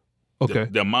 Okay.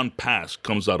 The amount passed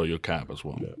comes out of your cap as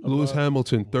well. Lewis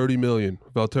Hamilton, 30 million.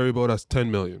 Valtteri Bottas, 10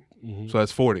 million. So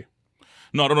that's 40.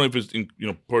 No, I don't know if it's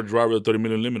per driver the 30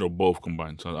 million limit or both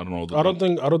combined. So I don't know. I don't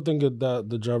think that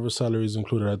the driver's salary is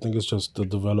included. I think it's just the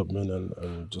development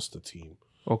and just the team.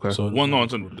 Okay. So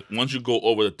Once you go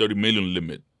over the 30 million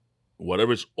limit,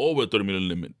 whatever is over the 30 million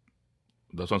limit,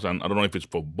 that's what I'm saying. I don't know if it's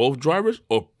for both drivers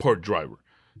or per driver.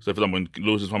 So, for example, in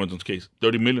Lewis Hamilton's case,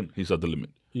 30 million, he's at the limit.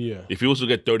 yeah. If he was to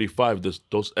get 35,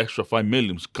 those extra 5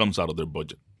 millions comes out of their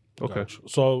budget. Okay. Gotcha.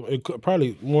 So it could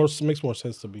probably makes more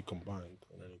sense to be combined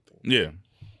than anything. Yeah.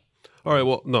 All right.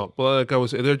 Well, no, but like I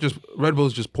was saying, Red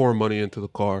Bull's just pouring money into the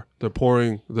car. They're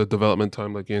pouring the development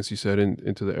time, like Yancey said,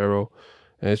 into the aero,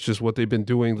 and it's just what they've been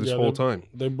doing this whole time.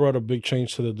 They brought a big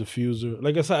change to the diffuser.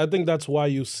 Like I said, I think that's why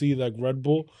you see that Red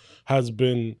Bull has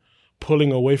been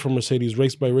pulling away from Mercedes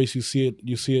race by race. You see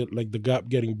it like the gap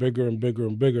getting bigger and bigger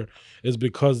and bigger is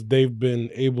because they've been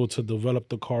able to develop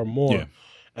the car more. Yeah.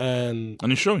 And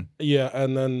And it's showing. yeah,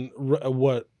 and then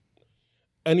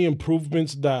any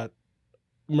improvements that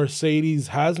Mercedes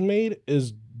has made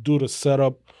is due to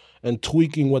setup and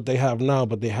tweaking what they have now,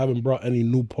 but they haven't brought any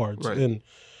new parts Right. in.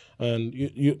 And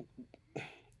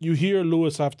you hear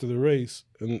Lewis after the race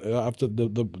and after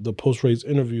the post race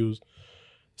interviews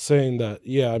saying that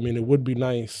it would be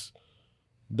nice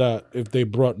that if they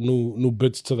brought new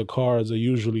bits to the car as they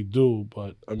usually do,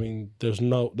 but I mean there's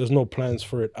no plans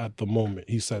for it at the moment.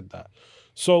 He said that.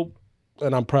 So,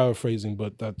 and I'm paraphrasing,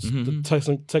 but that's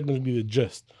technically the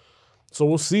gist. So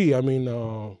we'll see. I mean,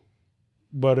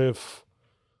 but if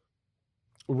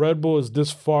Red Bull is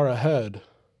this far ahead,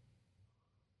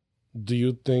 do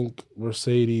you think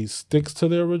Mercedes sticks to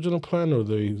their original plan, or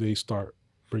they start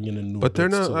bringing in new? But they're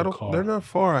bits not. to the car? They're not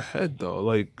far ahead though.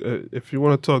 Like if you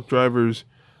want to talk drivers,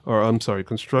 or I'm sorry,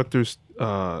 constructors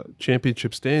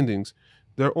championship standings,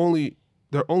 they're only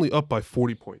up by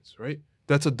 40 points. Right.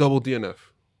 That's a double DNF,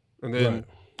 and then. Right.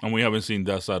 And we haven't seen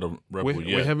that side of Red Bull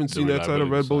yet. We haven't the seen that side of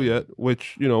reliability Red Bull side. yet,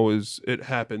 which it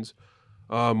happens.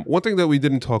 One thing that we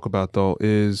didn't talk about though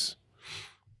is,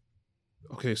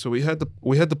 okay, so we had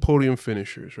the podium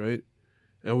finishers, right?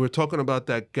 And we're talking about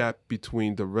that gap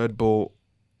between the Red Bull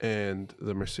and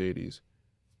the Mercedes.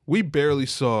 We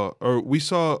saw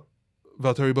Valtteri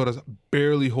Bottas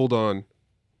barely hold on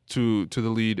to the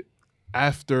lead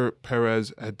after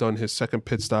Perez had done his second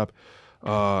pit stop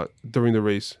during the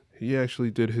race. He actually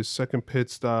did his second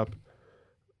pit stop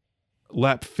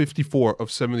lap 54 of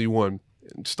 71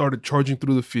 and started charging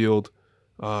through the field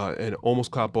and almost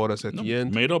caught Bottas at the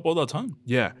end. Made up all that time.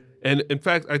 Yeah. And in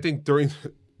fact, I think during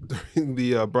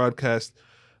the broadcast,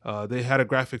 they had a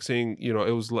graphic saying, it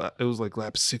was like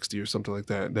lap 60 or something like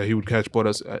that he would catch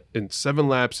Bottas in 7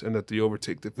 laps, and that the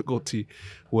overtake difficulty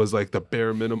was like the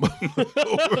bare minimum.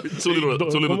 Two little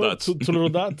dots. Two little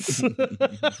dots.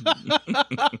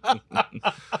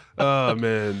 Oh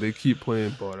man, they keep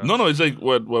playing Bottas. No, it's like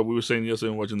what we were saying yesterday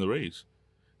when watching the race.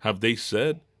 Have they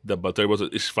said that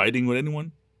Valtteri is fighting with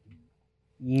anyone?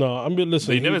 No, I mean,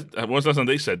 listen. They never. When's the last time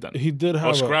they said that? He did Or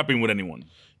have scrapping with anyone.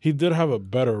 he did have a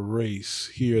better race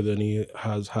here than he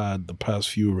has had the past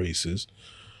few races.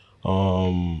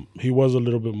 He was a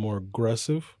little bit more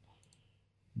aggressive,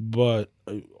 but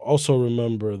also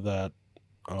remember that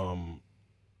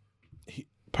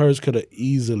Perez could have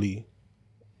easily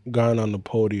gone on the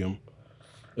podium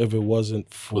if it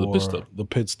wasn't for the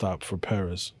pit stop for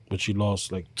Perez, which he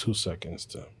lost like 2 seconds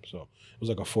to. So it was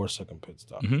like a 4-second pit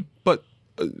stop. Mm-hmm. But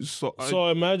So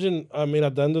imagine, I mean,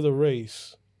 at the end of the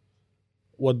race,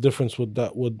 what difference would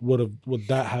that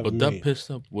have But made? that pit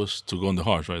stop was to go in the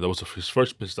harsh, right? That was his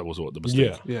first pit stop. Was what the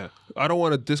mistake? Yeah. I don't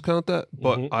want to discount that,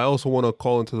 but I also want to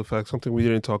call into the fact something we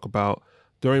didn't talk about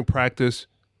during practice.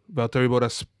 Valtteri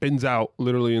Bottas spins out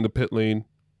literally in the pit lane.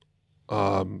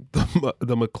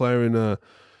 The McLaren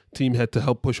team had to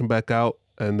help push him back out,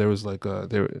 and there was like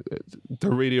the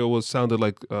radio sounded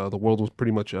like the world was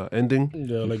pretty much ending.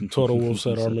 Yeah, like Total Wolf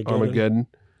said, Armageddon.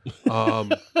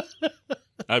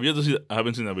 I have yet to see. I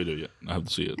haven't seen that video yet. I have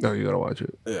to see it. No, you gotta watch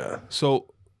it. Yeah. So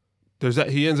there's that.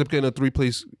 He ends up getting a three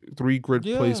grid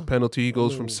place Yeah. penalty. He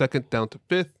goes from second down to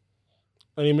fifth.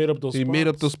 And he made up those He spots. made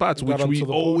up those spots, Got which onto we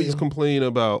the always podium. complain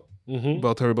about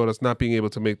Mhm. Terry Bottas not being able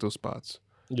to make those spots.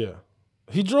 Yeah.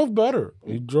 He drove better.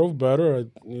 He drove better.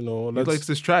 You know, He likes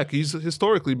this track. He's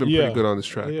historically been Yeah. pretty good on this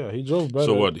track. Yeah, he drove better.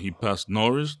 So what? He passed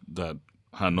Norris that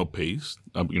had no pace.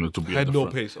 To be Had at the no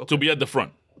front. pace, okay. To be at the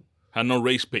front, had no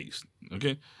race pace.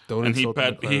 Okay. Don't and he insult the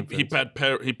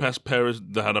McLaren he passed Paris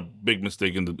that had a big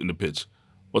mistake in the pits.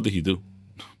 What did he do?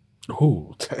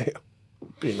 Ooh, damn.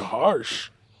 Being harsh.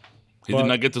 He But- did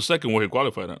not get to second where he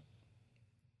qualified at.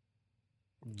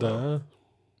 Duh.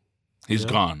 He's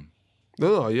gone.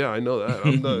 No, yeah, I know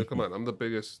that. Come on, I'm the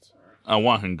biggest I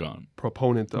want him gone.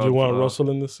 proponent of. Do you want Russell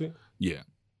in the seat? Yeah.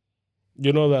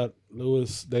 You know that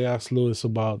they asked Lewis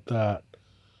about that.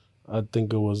 I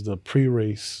think it was the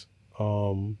pre-race.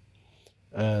 And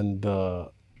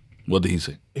What did he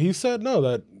say? he said no,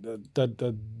 that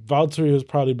Valtteri has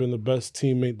probably been the best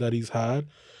teammate that he's had.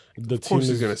 The Of course team he's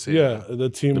is gonna say yeah, the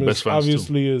team The is best fans, too.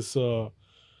 obviously is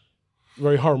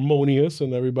very harmonious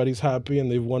and everybody's happy and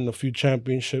they've won a few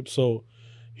championships. So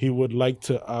he would like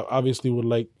to obviously would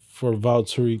like for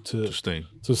Valtteri To stay.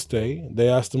 to stay. They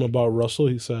asked him about Russell.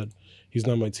 He said he's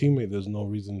not my teammate. There's no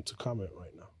reason to comment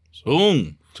right now.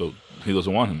 Boom. So he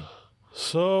doesn't want him.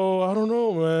 So I don't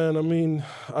know, man. I mean,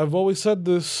 I've always said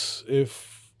this.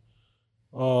 If,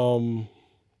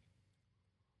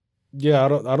 yeah, I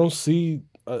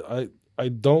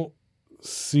don't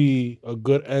see a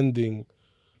good ending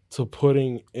to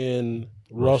putting in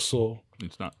Russell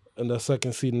It's not. in the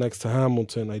second seat next to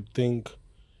Hamilton. I think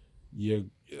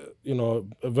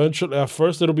eventually at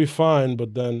first it'll be fine,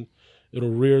 but then it'll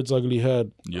rear its ugly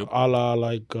head, Yep. a la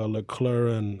like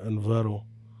Leclerc and Vettel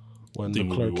when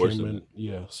Think it'll Leclerc be worse came than in.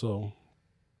 Yeah, so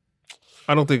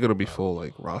I don't think it'll be full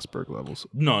like Rosberg levels.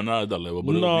 No, not at that level.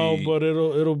 But but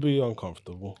it'll be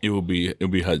uncomfortable. it'll be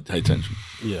high tension.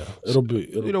 Yeah, it'll be.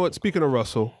 You know what? Speaking of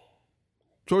Russell,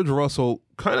 George Russell,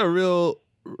 a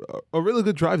really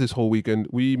good drive this whole weekend.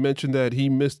 We mentioned that he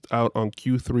missed out on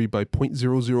Q3 by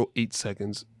 0.008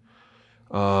 seconds.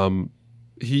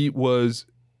 He was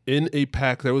in a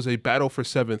pack. There was a battle for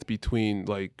seventh between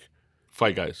 5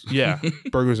 guys.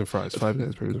 burgers and fries. 5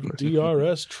 guys, burgers and fries.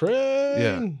 DRS train.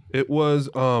 Yeah, it was.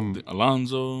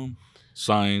 Alonso,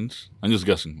 Sainz. I'm just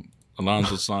guessing.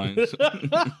 Alonso, Sainz.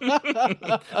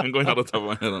 I'm going out of the top of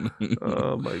my head on it.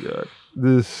 Oh my god,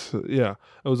 it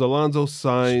was Alonso,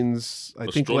 Sainz, I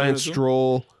think Stroll Lance too?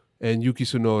 Stroll and Yuki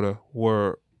Tsunoda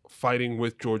were fighting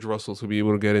with George Russell to be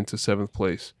able to get into 7th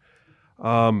place.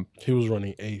 He was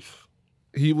running 8th.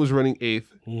 He was running 8th,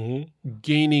 Mm-hmm.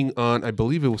 gaining on, I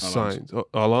believe it was Alonso. Sainz.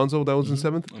 Alonso, that was in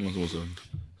 7th. Alonso was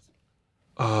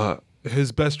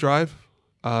His best drive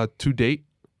to date,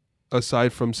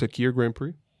 aside from Sakir Grand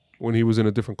Prix, when he was in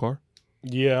a different car.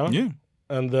 Yeah. yeah.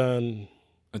 And then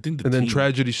I think And then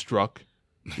tragedy struck.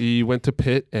 He went to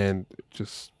pit and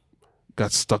just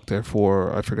got stuck there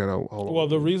for, I forget how long. well,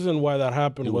 the reason why that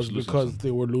happened It was was losing because some-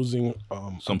 they were losing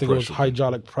some I think it was pressure.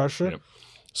 hydraulic pressure. Yep.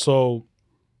 So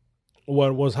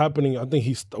what was happening, I think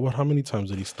how many times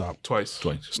did he stop? Twice.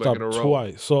 Twice. Like Stopped in a row.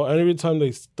 twice. So every time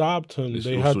they stopped him, They they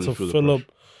still had still to feel the fill up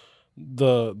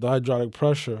pressure. the hydraulic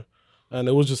pressure, and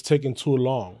it was just taking too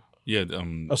long. Yeah.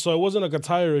 So it wasn't like a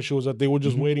tire issue; it was that they were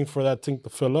just Mm-hmm. waiting for that thing to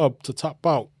fill up to top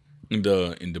out. In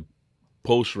the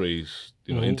post race,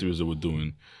 Mm-hmm. interviews they were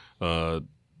doing,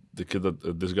 the kid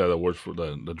this guy that works for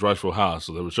that drives for Haas,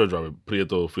 so the research driver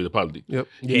Prieto Fittipaldi. Yep.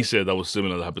 He said that was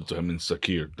similar that happened to him in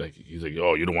Sakir. Like he's like,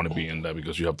 oh, you don't want to be in that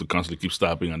because you have to constantly keep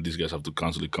stopping, and these guys have to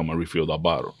constantly come and refill that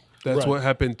bottle. That's Right. what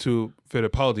happened to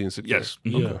Fittipaldi in Sakir. Yes.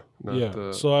 Yeah, Not yeah.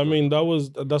 the- So I mean,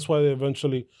 that's why they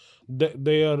eventually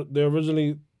they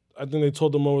originally, I think they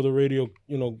told them over the radio,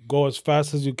 go as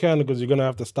fast as you can because you're gonna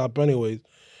have to stop anyways.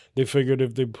 They figured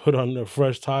if they put on their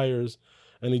fresh tires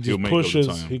and he He'll just make up the pushes,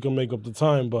 time. he can make up the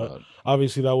time. But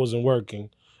obviously that wasn't working.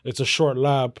 It's a short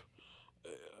lap.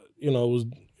 It was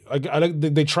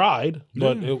they tried,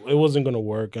 but it wasn't gonna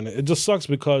work, and it just sucks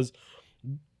because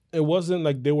it wasn't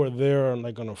like they were there on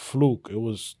a fluke. It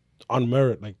was on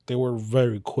merit. Like they were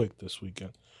very quick this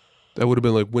weekend. That would have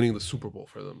been like winning the Super Bowl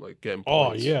for them, like getting Oh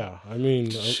points. yeah, I mean,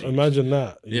 Jeez. imagine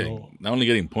that. You Yeah. know, Not only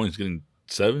getting points, getting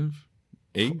 7th,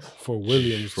 8th. for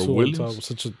Williams, For too, on Williams? top of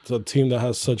such a team that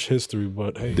has such history.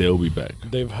 But hey, They'll be back.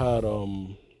 they've had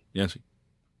Yes,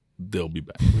 they'll be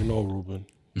back. we know Ruben,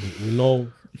 we know,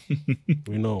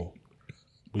 we know,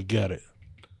 we get it.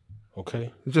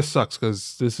 Okay, It just sucks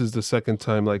because this is the second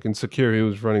time, like in Sakir, he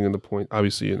was running in the point,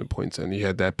 obviously in the points, and he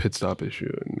had that pit stop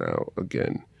issue, and now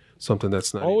again, something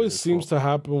that's not Always seems to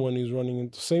happen when he's running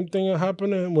into. Same thing that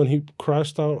happened to him when he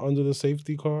crashed out under the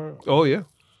safety car. Oh yeah.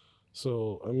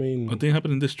 So I mean, I think it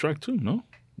happened in this track too. No,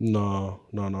 no.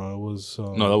 It was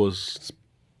no, that was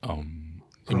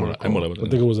Imola. I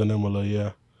think it was an Imola.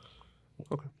 Yeah.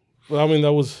 Okay. Well, I mean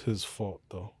that was his fault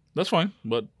though. That's fine,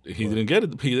 but he didn't get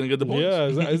it. He didn't get the points. Yeah,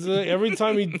 it's like every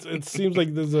time it seems like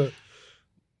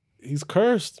he's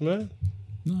cursed, man.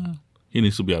 Nah, he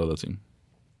needs to be out of that team.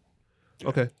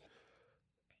 Okay.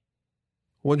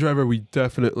 One driver we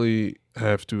definitely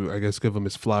have to, I guess, give him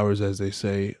his flowers, as they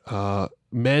say.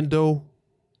 Mando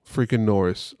freaking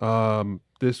Norris.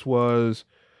 This was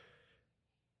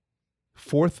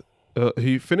fourth.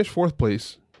 He finished fourth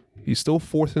place. He's still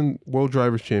fourth in World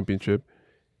Drivers' Championship.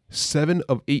 7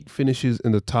 of 8 finishes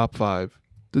in the top 5.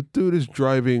 The dude is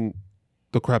driving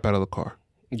the crap out of the car.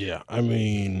 Yeah, I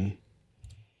mean,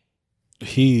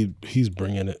 he's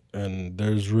bringing it, and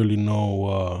there's really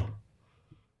no.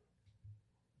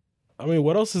 I mean,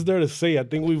 what else is there to say? I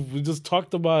think we just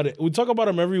talked about it. We talk about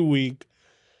him every week.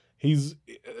 His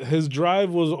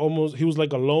drive was almost, he was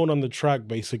like alone on the track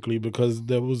basically, because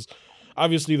there was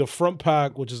obviously the front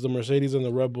pack, which is the Mercedes and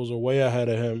the Red Bulls, are way ahead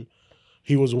of him.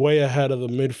 He was way ahead of the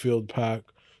midfield pack.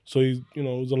 So it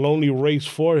was a lonely race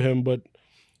for him, but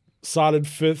solid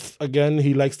fifth. Again,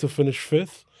 he likes to finish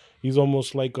fifth. He's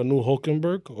almost like a new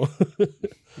Hulkenberg.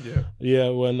 Yeah. Yeah,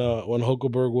 when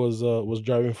Hulkenberg was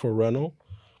driving for Renault.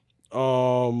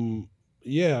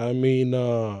 Yeah, I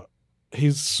mean,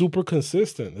 he's super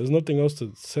consistent. There's nothing else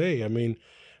to say. I mean,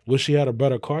 wish he had a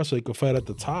better car so he could fight at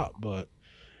the top, but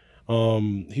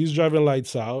he's driving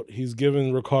lights out. He's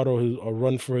giving Ricardo a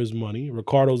run for his money.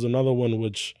 Ricardo's another one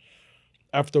which,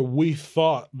 after we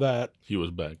thought that He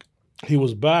was back. he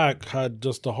was back, had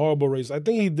just a horrible race. I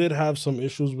think he did have some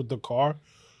issues with the car,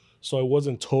 so it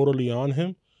wasn't totally on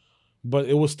him, but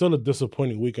it was still a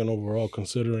disappointing weekend overall,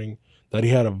 considering that he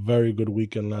had a very good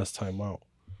weekend last time out.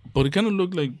 But it kind of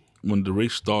looked like when the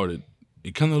race started,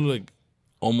 it kind of looked like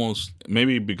almost,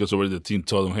 maybe because already the team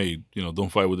told him, hey, don't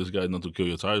fight with this guy, not to kill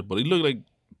your tires. But it looked like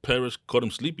Perez caught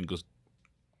him sleeping because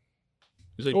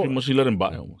it's like pretty much he let him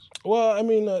by almost. Well, I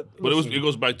mean, But it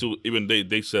goes back to even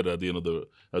they said at the end of the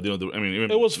I mean, even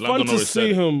it was Lando fun to Norris said see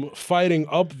it. him fighting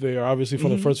up there, obviously, for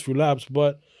the first few laps,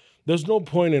 but there's no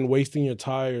point in wasting your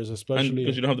tires, And especially.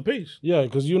 because you don't have the pace. Yeah,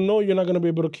 because you're not going to be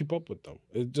able to keep up with them.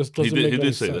 It just doesn't make He any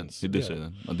did say sense. that. He did Yeah. say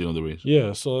that at the end of the race.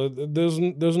 Yeah, so there's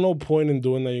no point in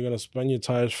doing that. You're going to spend your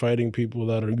tires fighting people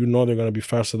that are, they're going to be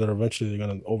faster, that eventually they're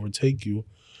going to overtake you.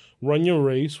 Run your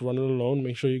race, run it alone,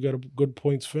 make sure you get a good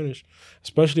points finish,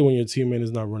 especially when your teammate is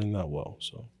not running that well.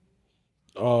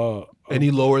 So,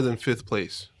 Any lower than 5th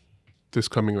place this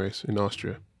coming race in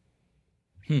Austria?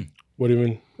 what do you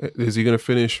mean? Is he going to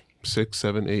finish 6,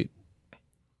 7, 8?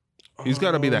 He's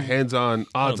got to be the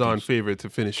odds-on so. favorite to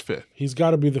finish 5th. He's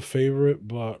got to be the favorite,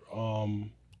 but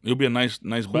It'll be a nice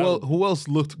battle. Who else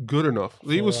looked good enough?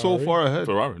 He was so Ferrari. far ahead.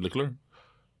 Ferrari, Leclerc.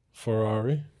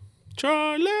 Ferrari.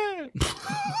 Charlie!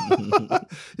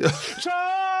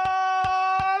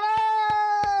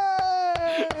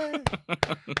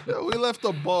 Yeah, we left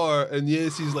the bar and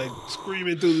Yancey's like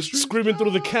screaming through the street. Screaming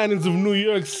through the canyons of New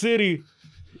York City,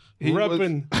 He was-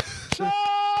 repping.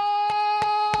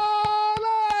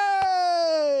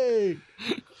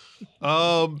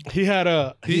 He had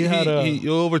a He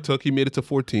overtook. He made it to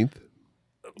 14th,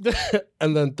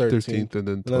 and then 13th, 13th, and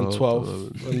then and then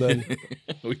 12th. 12th, and then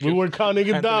we were counting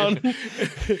it down.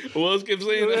 Who else kept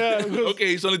saying that? Yeah, because- Okay,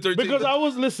 he's only 13. Because I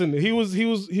was listening. He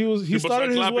started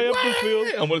his clapping. way up the Way! field.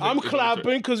 I'm gonna I'm say-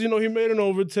 clapping because he made an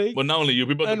overtake. But not only you,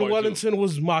 people at the And bar too. Wellington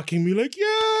was mocking me like,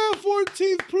 yeah,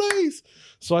 14th place.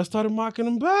 So I started mocking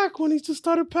him back when he just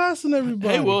started passing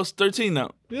everybody. Hey, well, it's 13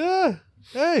 now. Yeah.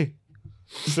 Hey.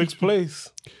 6th place.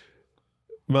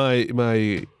 My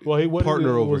Well, he what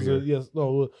Partner over was here. Yes.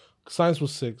 No, Science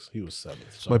was 6th. He was 7th.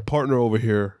 my Sorry. partner over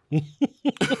here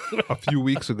a few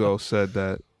weeks ago said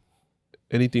that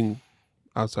anything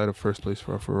outside of first place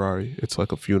for a Ferrari, it's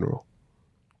like a funeral.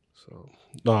 So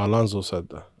No, Alonso said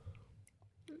that.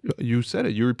 you said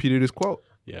it. You repeated his quote.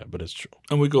 Yeah, but it's true.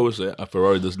 And we go always say, a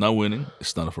Ferrari that's not winning,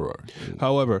 it's not a Ferrari.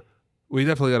 However, we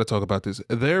definitely got to talk about this.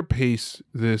 Their pace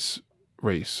this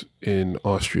race in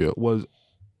Austria was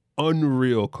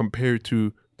unreal compared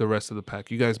to the rest of the pack.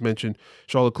 You guys mentioned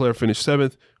Charles Leclerc finished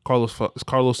 7th, Carlos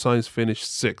Sainz finished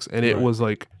 6th, and it Right. was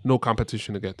like no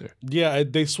competition to get there. Yeah,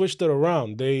 they switched it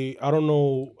around. I don't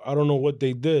know what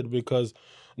they did, because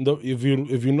if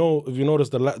you notice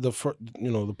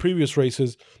the previous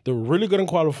races, they were really good in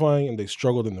qualifying and they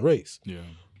struggled in the race. Yeah.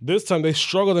 This time they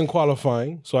struggled in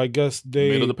qualifying, so I guess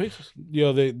Made of the paces.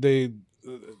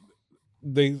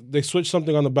 they switched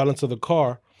something on the balance of the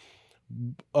car,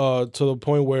 to the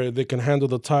point where they can handle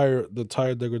the tire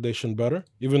degradation better.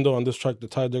 Even though on this track the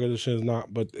tire degradation is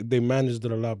not, but they managed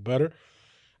it a lot better.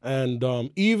 And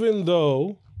even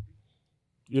though,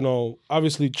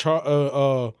 obviously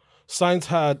Sainz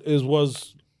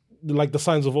was like the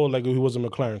signs of old, like he was a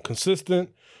McLaren, consistent,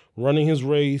 running his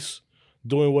race,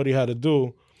 doing what he had to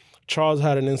do. Charles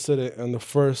had an incident in the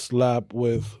first lap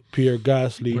with Pierre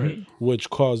Gasly, which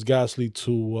caused Gasly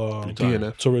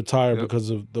to retire because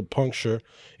of the puncture.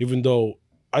 Even though,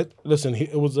 it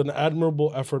was an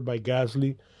admirable effort by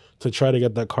Gasly to try to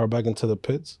get that car back into the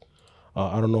pits.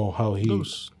 I don't know how he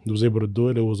was able to do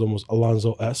it. It was almost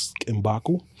Alonso-esque in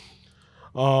Baku.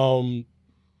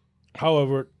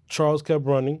 However, Charles kept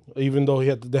running, even though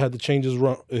they had to change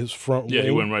his front wing. Yeah,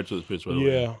 he went right to the pits right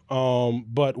away. Yeah,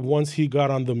 but once he got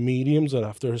on the mediums and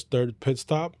after his third pit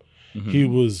stop, he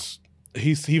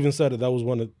even said that was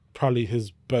one of probably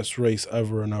his best race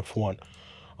ever in F1.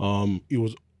 It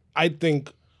was, I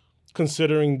think,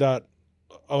 considering that,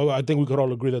 I think we could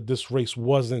all agree that this race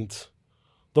wasn't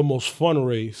the most fun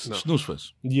race. No. Snooze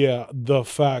fest. Yeah, the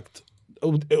fact,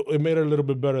 it made it a little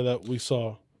bit better that we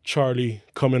saw Charlie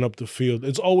coming up the field.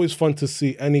 It's always fun to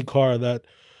see any car that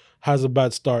has a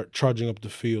bad start charging up the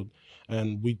field,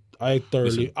 and I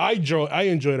enjoyed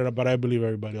it, but I believe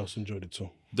everybody else enjoyed it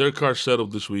too. Their car setup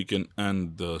this weekend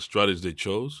and the strategies they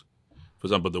chose, for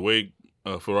example, the way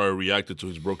Ferrari reacted to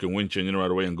his broken winch engine right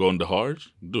away and going the hards,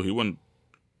 dude, he went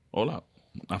all out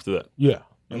after that. Yeah,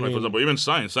 for example, even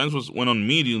Sainz went on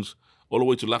mediums all the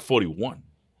way to lap 41.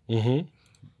 Mm-hmm.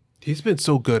 He's been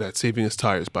so good at saving his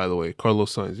tires, by the way,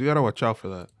 Carlos Sainz. You got to watch out for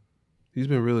that. He's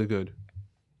been really good.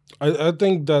 I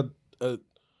think that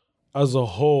as a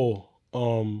whole,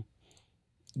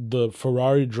 the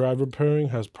Ferrari driver pairing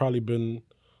has probably been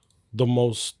the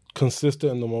most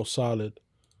consistent and the most solid.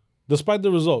 Despite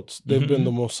the results, they've been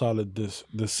the most solid this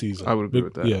season. I would agree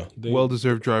with that. Yeah,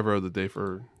 well-deserved driver of the day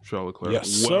for Charles Leclerc.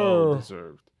 Yes,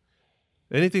 well-deserved.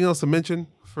 Anything else to mention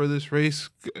for this race?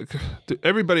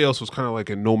 Everybody else was kind of like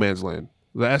in no man's land.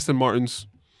 The Aston Martins,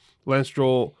 Lance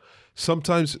Stroll,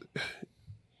 sometimes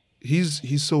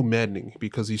he's so maddening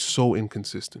because he's so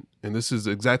inconsistent. And this is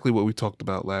exactly what we talked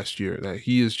about last year, that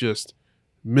he is just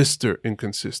Mr.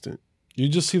 Inconsistent. You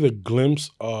just see the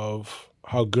glimpse of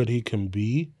how good he can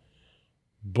be,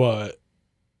 but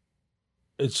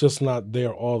it's just not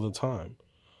there all the time.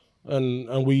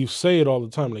 And we say it all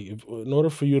the time. Like, in order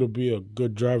for you to be a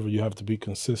good driver, you have to be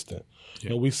consistent.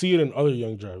 Yeah. And we see it in other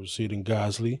young drivers. We see it in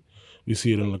Gasly. We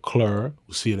see it in Leclerc.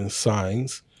 We see it in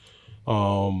Sainz.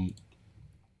 But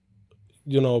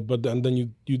then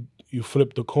you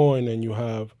flip the coin and you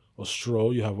have a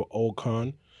Stroll, you have an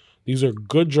Ocon. These are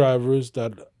good drivers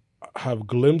that have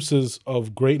glimpses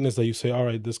of greatness that you say, all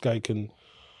right, this guy can,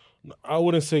 I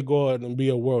wouldn't say go out and be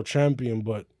a world champion,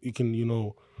 but he can,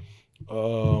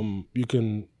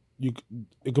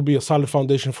 it could be a solid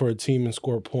foundation for a team and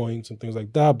score points and things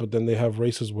like that. But then they have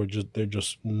races where they're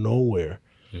just nowhere,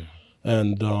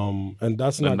 and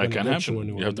that's not going to get you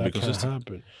anywhere. You have to be consistent. Can't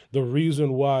happen. The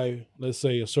reason why, let's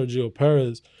say, a Sergio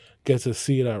Perez gets a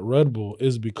seat at Red Bull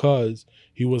is because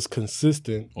he was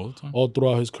consistent all the time, all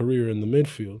throughout his career in the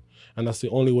midfield, and that's the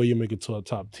only way you make it to a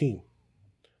top team.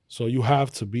 So you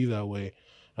have to be that way,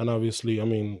 and obviously, I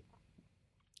mean,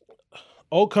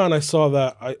 Ocon, I saw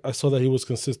that he was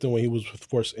consistent when he was with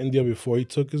Force India before he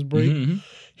took his break. Mm-hmm.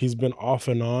 He's been off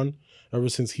and on ever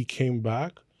since he came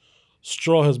back.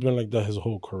 Stroll has been like that his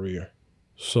whole career.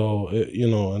 So,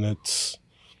 and it's,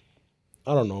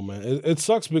 I don't know, man. It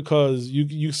sucks because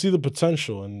you see the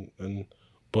potential,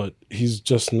 but he's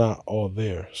just not all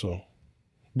there. So,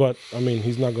 but, I mean,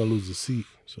 he's not going to lose the seat.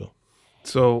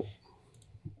 So,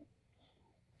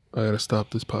 I got to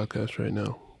stop this podcast right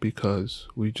now, because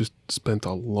we just spent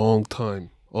a long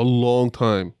time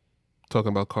talking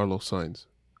about Carlos Sainz.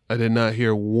 I did not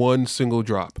hear one single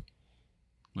drop.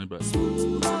 My bad.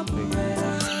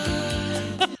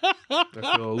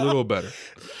 I feel a little better.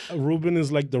 Ruben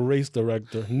is like the race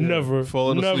director. Never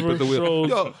falling asleep at the wheel.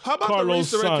 Yo, how about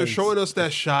Carlos the race director Sainz showing us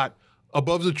that shot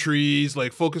above the trees,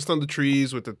 like focused on the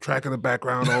trees with the track in the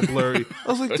background all blurry?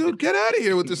 I was like, dude, get out of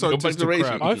here with this artistic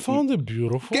crap. I found it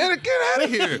beautiful. Get out of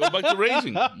here. Go back to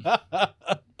racing.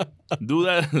 Do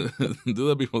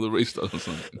that before the race starts.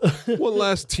 One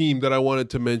last team that I wanted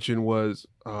to mention was,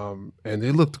 and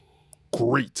they looked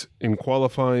great in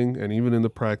qualifying and even in the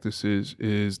practices,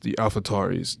 is the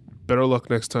AlphaTauris. Better luck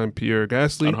next time, Pierre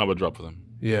Gasly. I don't have a drop for them.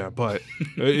 Yeah, but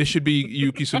it should be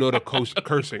Yuki Tsunoda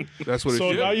cursing. That's what it should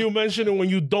be. So now you mention it when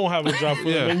you don't have a drop for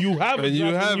them, and you have a and drop.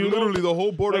 you have literally the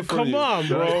whole board in front of you. Come on,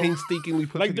 bro. Painstakingly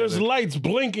put like together. There's lights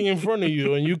blinking in front of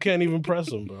you, and you can't even press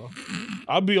them, bro.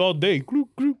 I'll be all day. Glue,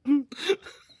 glue, glue.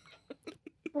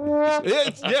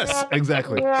 Yes,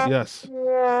 exactly. Yes.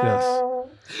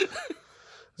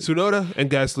 Tsunoda and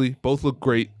Gasly both look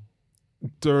great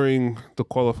during the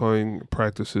qualifying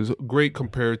practices. Great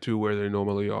compared to where they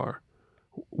normally are.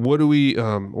 What do we?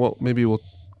 Well, maybe we'll.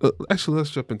 Actually,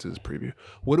 let's jump into this preview.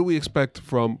 What do we expect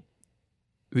from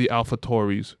the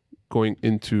AlphaTauris going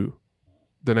into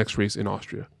the next race in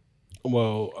Austria?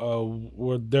 Well,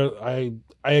 we're there. I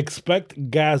expect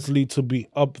Gasly to be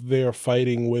up there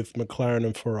fighting with McLaren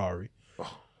and Ferrari.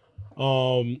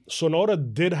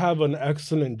 Tsunoda did have an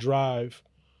excellent drive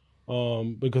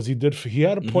because he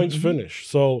had a points finish.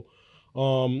 So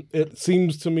it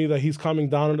seems to me that he's calming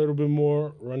down a little bit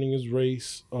more, running his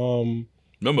race.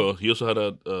 Remember, he also had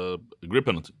a grid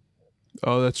penalty.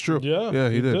 Oh, that's true. Yeah,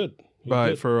 he did.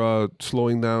 For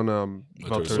slowing down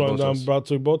slowing down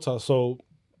Valtteri Bottas. So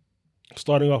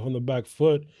starting off on the back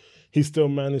foot, he still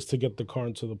managed to get the car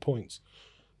into the points.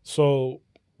 So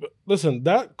listen,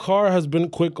 that car has been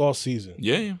quick all season.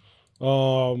 Yeah.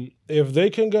 If they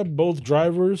can get both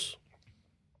drivers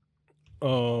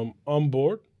on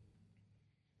board,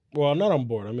 well, not on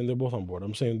board. I mean, they're both on board.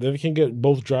 I'm saying they can get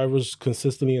both drivers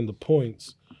consistently in the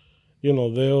points. You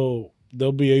know,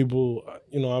 they'll be able.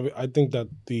 You know, I think that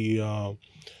the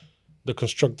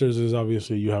constructors is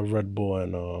obviously you have Red Bull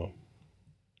and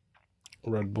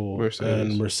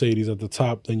Mercedes at the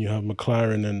top. Then you have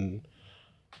McLaren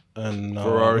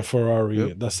and Ferrari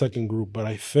Yep. that second group. But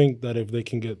I think that if they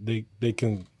can get they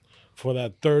can for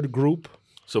that third group.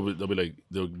 So they'll be Like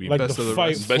best the of the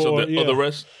fight rest. best for, of the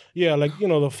rest. Yeah, like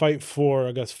the fight for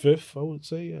I guess fifth. I would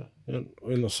say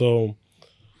so.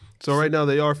 So right now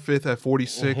they are fifth at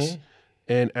 46,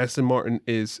 and Aston Martin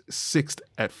is sixth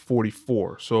at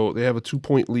 44. So they have a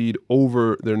 2-point lead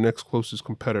over their next closest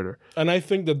competitor. And I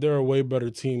think that they're a way better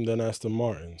team than Aston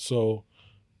Martin. So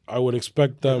I would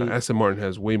expect them. Aston Martin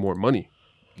has way more money.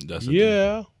 That's the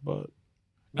thing. but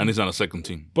And he's on a second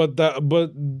team. but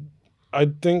I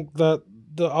think that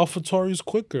the AlphaTauri is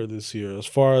quicker this year as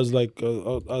far as like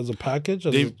as a package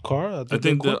as a car. I think the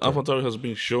they're quicker. AlphaTauri has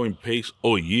been showing pace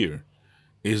all year.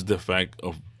 Is the fact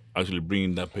of actually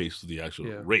bringing that pace to the actual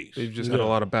race. They've just had a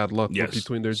lot of bad luck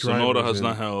between their drivers. Tsunoda has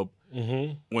not helped.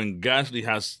 Mm-hmm. When Gasly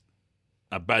has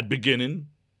a bad beginning,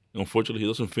 unfortunately he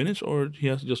doesn't finish, or he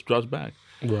has just drops back.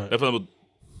 Right.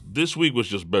 This week was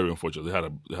just very unfortunate.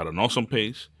 They had an awesome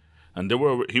pace, and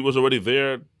he was already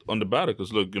there on the battle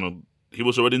because look, he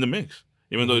was already in the mix,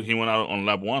 even though he went out on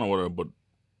lap 1 or whatever. But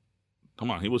come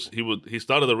on, he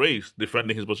started the race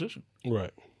defending his position.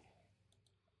 Right.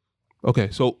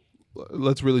 Okay, so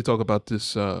let's really talk about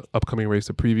this upcoming race,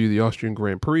 the preview, the Austrian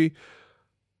Grand Prix.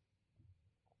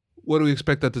 What do we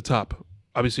expect at the top?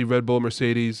 Obviously, Red Bull,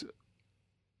 Mercedes.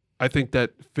 I think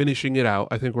that finishing it out,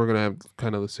 I think we're going to have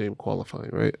kind of the same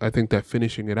qualifying, right? I think that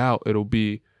finishing it out, it'll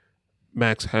be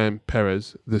Max, Ham,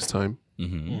 Perez this time.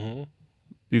 Mm-hmm. Mm-hmm.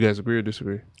 You guys agree or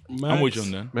disagree? I'm with you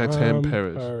on that. Max, Ham,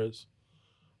 Perez.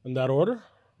 In that order?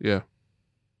 Yeah.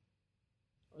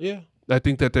 Yeah. I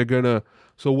think that they're going to...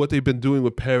 So what they've been doing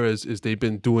with Perez is they've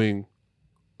been doing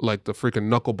like the freaking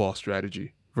knuckleball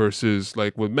strategy versus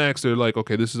like with Max, they're like,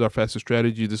 okay, this is our fastest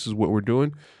strategy. This is what we're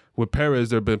doing. With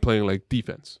Perez, they've been playing like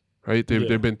defense, right?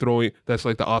 They've been throwing, that's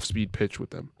like the off-speed pitch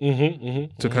with them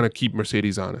to kind of keep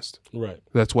Mercedes honest. Right.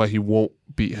 That's why he won't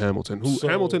beat Hamilton.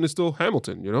 Hamilton is still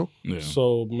Hamilton, Yeah.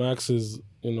 So Max is,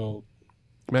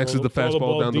 Max is the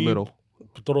fastball down the middle.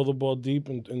 Throw the ball deep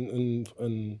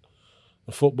in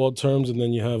football terms, and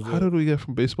then you have. How did we get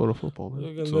from baseball to football?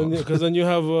 Because then you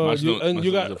have you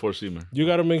got a four-seamer. You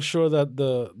got to make sure that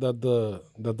the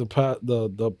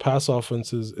pass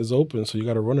offense is open, so you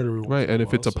got to run it every right. And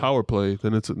if it's a power play,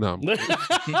 then it's no. I'm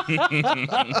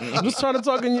just trying to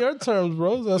talk in your terms,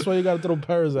 bro. That's why you got to throw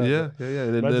Perez at. Yeah.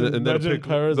 And then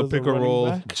Perez the as pick a and roll.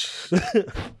 running back.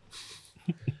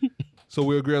 So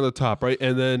we agree on the top, right?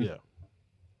 And then. Yeah.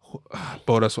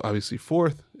 Bottas obviously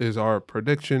fourth is our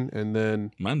prediction, and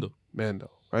then Mando,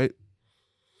 right?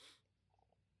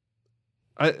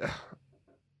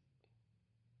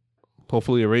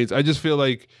 Hopefully it rains. I just feel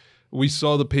like we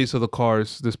saw the pace of the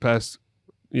cars this past,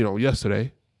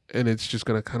 yesterday, and it's just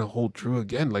gonna kind of hold true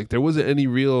again. Like there wasn't any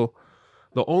real.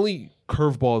 The only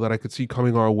curveball that I could see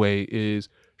coming our way is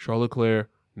Charles Leclerc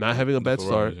not having a bad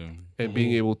start and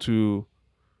being able to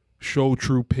show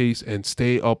true pace and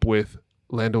stay up with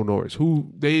Lando Norris, who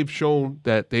they've shown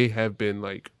that they have been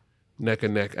like neck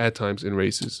and neck at times in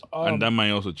races. and that might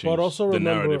also change also the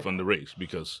remember- narrative on the race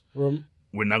because we're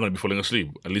not going to be falling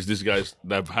asleep. At least these guys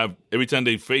that have every time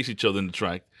they face each other in the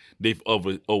track, they've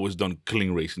always done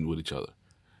clean racing with each other.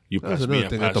 You That was pass me, another I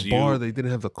thing. At pass the you. bar, they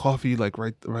didn't have the coffee like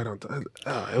right on time.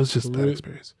 It was just that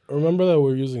experience. Remember that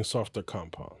we're using softer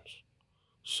compounds.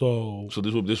 So So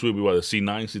this will be what, a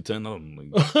C9, C10? I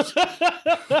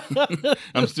don't know.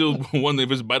 I'm still wondering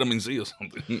if it's vitamin C or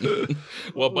something.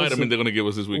 What vitamin they're gonna give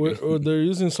us this weekend? they're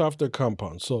using softer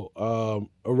compounds. So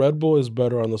a Red Bull is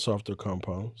better on the softer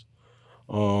compounds.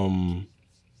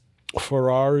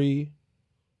 Ferrari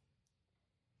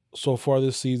so far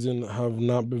this season have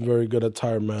not been very good at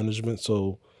tire management,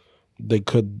 so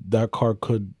that car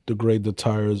could degrade the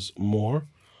tires more.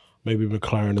 Maybe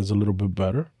McLaren is a little bit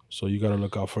better, so you got to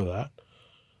look out for that.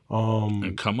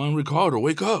 And come on, Ricardo,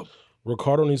 wake up.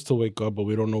 Ricardo needs to wake up, but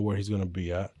we don't know where he's going to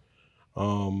be at.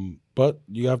 But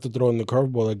you have to throw in the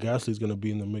curveball that Gasly's going to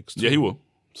be in the mix too. Yeah, he will.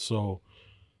 So,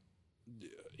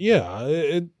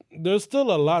 yeah, there's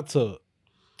still a lot to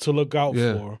look out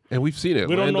for. And we've seen it.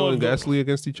 We don't Lando know and Gasly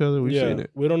against each other. We've seen it.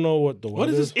 We don't know what the What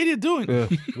is weather this idiot doing? Yeah.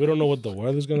 We don't know what the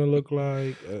weather's gonna look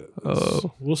like.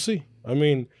 We'll see. I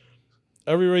mean,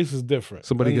 every race is different.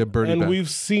 Somebody get Bernie And back. we've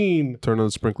seen. Turn on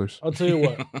the sprinklers. I'll tell you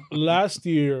what. Last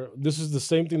year, this is the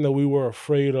same thing that we were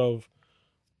afraid of.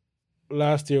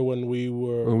 Last year when we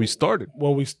started.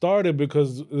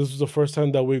 because this was the first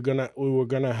time that we were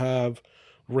gonna have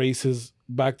races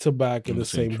back to back in the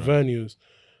same track. venues.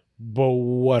 But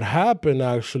what happened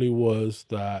actually was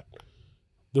that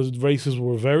the races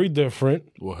were very different.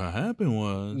 What happened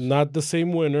was Not the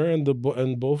same winner in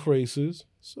both races.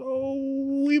 So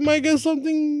we might get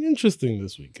something interesting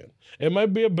this weekend. It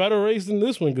might be a better race than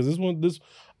this one because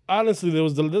honestly, there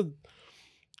was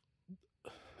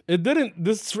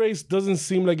this race doesn't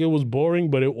seem like it was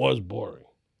boring, but it was boring.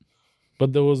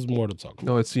 But there was more to talk about.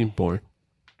 No, it seemed boring.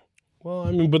 Well,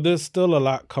 I mean, but there's still a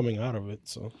lot coming out of it,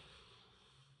 so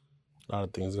a lot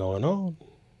of things going on.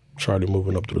 Charlie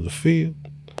moving up through the field.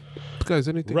 Guys,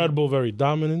 anything? Red Bull very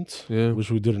dominant, Yeah.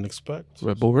 which we didn't expect.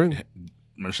 Red Bull ring.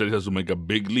 Mercedes has to make a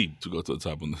big leap to go to the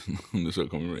top on this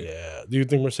upcoming race. Yeah. Do you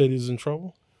think Mercedes is in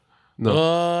trouble?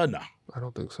 No, No. I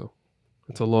don't think so.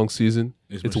 It's a long season.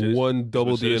 Is It's Mercedes- one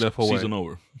double Mercedes DNF away. season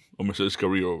over. Or Mercedes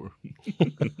career over.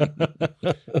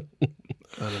 I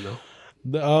don't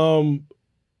know.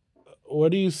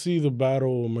 What do you see the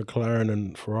battle of McLaren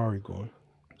and Ferrari going?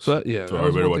 So that So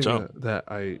was better one watch thing out. that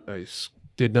I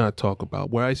did not talk about.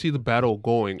 Where I see the battle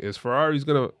going is Ferrari's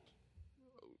gonna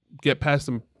get past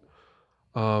them.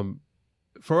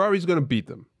 Ferrari's gonna beat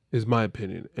them, is my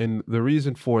opinion, and the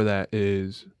reason for that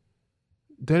is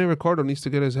Danny Ricciardo needs to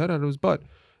get his head out of his butt.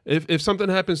 If something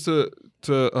happens to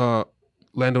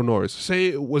Lando Norris, say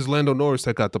it was Lando Norris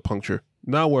that got the puncture,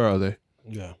 now where are they?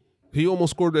 Yeah. He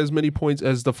almost scored as many points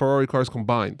as the Ferrari cars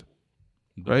combined.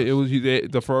 Right? It was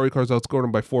the Ferrari cars outscored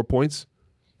him by 4 points.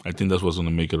 I think that's what's going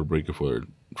to make it or break it for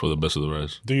the best of the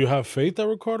rest. Do you have faith that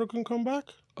Ricciardo can come back?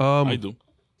 I do.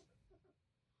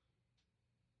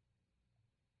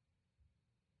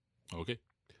 Okay.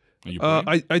 Are you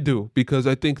praying? I do, because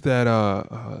I think that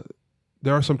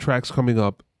there are some tracks coming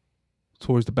up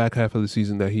towards the back half of the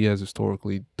season that he has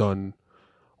historically done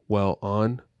well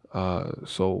on.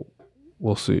 So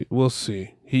we'll see. We'll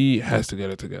see. He has to get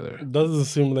it together. It doesn't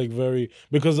seem like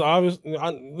because obviously,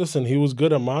 listen, he was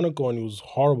good at Monaco and he was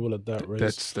horrible at that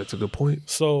race. That's a good point.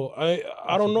 So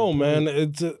I don't know, man.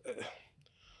 It's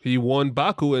He won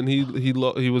Baku and he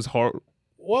was hard.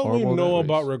 what we horrible know that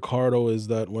about race. Ricardo is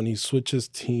that when he switches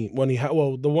team,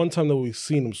 the one time that we've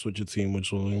seen him switch a team,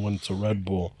 which was when he went to Red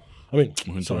Bull. Went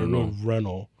to Renault.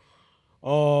 Renault.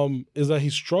 Is that he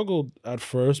struggled at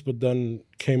first, but then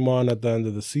came on at the end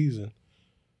of the season.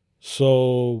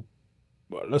 So,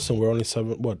 listen, we're only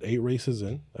 8 races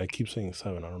in? I keep saying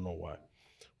 7. I don't know why.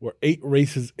 We're 8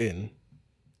 races in.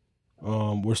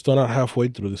 We're still not halfway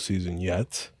through the season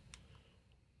yet.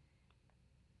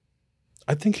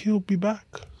 I think he'll be back.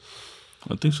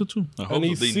 I think so too. I hope And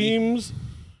he so. They need- seems.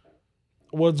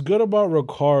 What's good about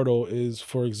Ricardo is,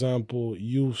 for example,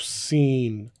 you've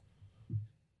seen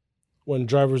when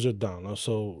drivers are down.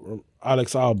 So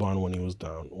Alex Albon, when he was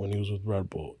down, when he was with Red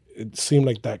Bull, it seemed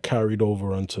like that carried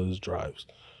over onto his drives.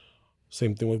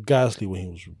 Same thing with Gasly when he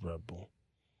was with Red Bull.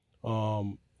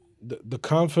 The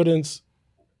confidence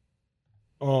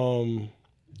for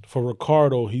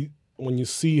Ricardo, when you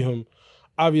see him,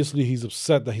 obviously he's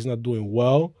upset that he's not doing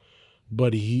well,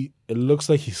 but it looks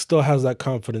like he still has that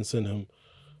confidence in him.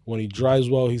 When he drives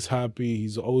well, he's happy.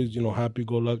 He's always,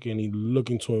 happy-go-lucky, and he's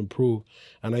looking to improve.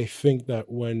 And I think that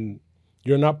when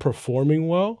you're not performing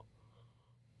well,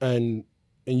 and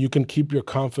you can keep your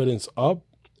confidence up,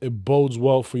 it bodes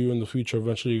well for you in the future.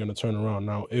 Eventually, you're going to turn around.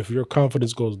 Now, if your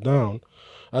confidence goes down,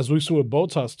 as we've seen with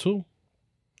Bottas too,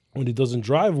 when he doesn't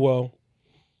drive well,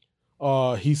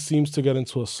 he seems to get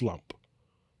into a slump.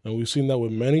 And we've seen that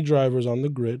with many drivers on the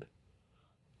grid.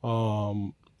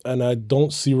 And I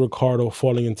don't see Ricciardo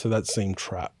falling into that same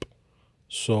trap.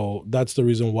 So that's the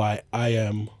reason why I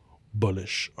am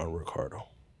bullish on Ricciardo.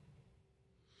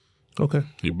 Okay.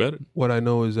 You better. What I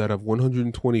know is that of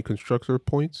 120 constructor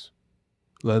points,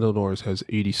 Lando Norris has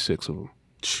 86 of them.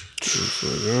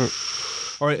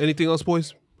 All right. Anything else,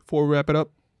 boys, before we wrap it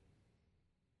up?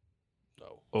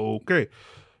 No. Okay.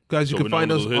 Guys, you So can we're not find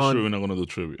gonna us do history, on... we're not going to do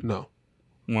trivia. No.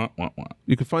 Wah, wah, wah.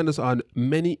 You can find us on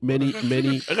many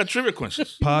I got trivia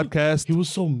questions. podcast He was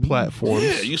so mean. platforms.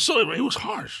 Yeah, you saw it, right? He was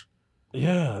harsh.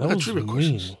 Yeah, that got was trivia mean.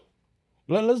 questions.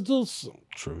 Let's do some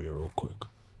trivia real quick.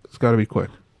 It's got to be quick.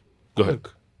 Go ahead.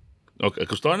 Okay, I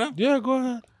can start now? Yeah, go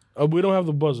ahead. We don't have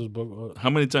the buzzers, but How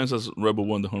many times has Rebel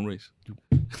won the home race?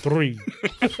 3.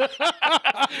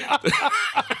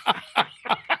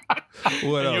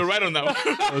 What else? You're right on that one.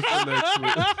 What's the next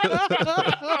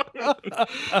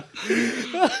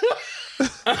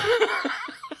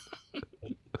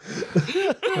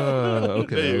one?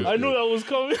 Okay. I knew that was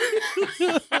coming.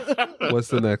 What's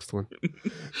the next one?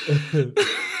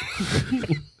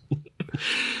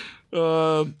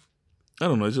 I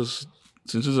don't know. It's just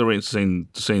since it's the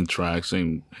same track,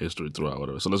 same history throughout,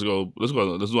 whatever. So let's do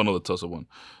another tussle one.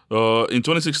 In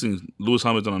 2016, Lewis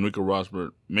Hamilton and Nico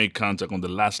Rosberg made contact on the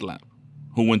last lap.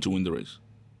 Who went to win the race?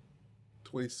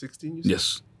 2016, you said?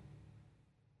 Yes.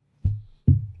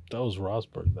 That was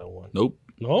Rosberg, that one. Nope.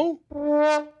 No?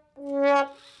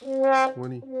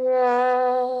 20.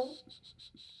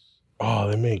 Oh,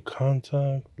 they made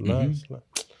contact last lap.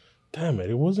 Damn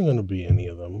it wasn't going to be any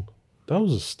of them. That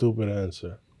was a stupid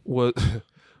answer. What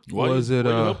Why was you, it?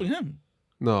 why you helping him?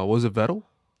 No, was it Vettel?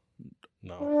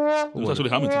 No. It was actually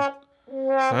Hamilton.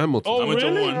 Hamilton. Oh,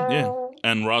 Hamilton really? won, yeah.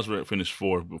 And Rosberg finished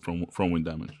 4th from wind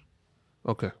damage.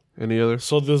 Okay. Any others?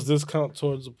 So does this count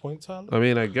towards the point tally? I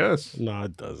mean, I guess. No,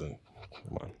 it doesn't.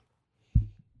 Come on.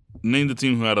 Name the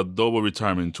team who had a double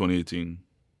retirement in 2018.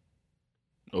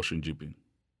 Austrian GP.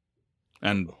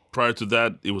 And prior to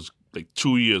that, it was like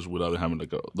 2 years without having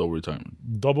like a double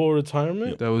retirement. Double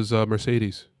retirement? That was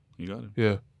Mercedes. You got it.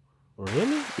 Yeah.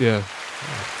 Really? Yeah.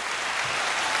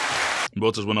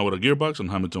 Bottas went out with a gearbox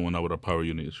and Hamilton went out with a power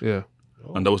unit. Yeah.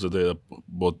 And that was the day that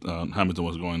both Hamilton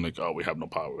was going like, "Oh, we have no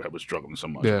power. We're struggling so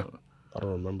much." Yeah. I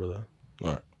don't remember that. All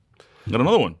right. Got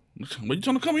another one. What you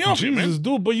trying to cut me off, here, man? Jesus,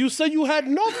 dude, but you said you had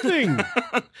nothing.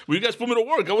 Well, you guys put me to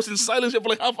work. I was in silence here for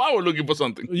like half hour looking for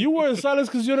something. You were in silence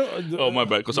because you're the... Oh, my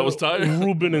bad. Because I was tired.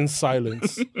 Ruben in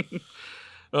silence.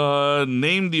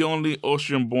 Name the only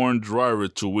Austrian-born driver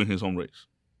to win his home race.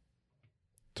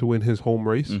 To win his home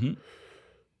race? Mm-hmm.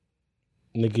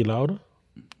 Niki Lauda?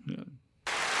 Yeah.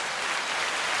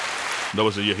 That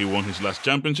was the year he won his last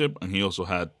championship, and he also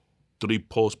had 3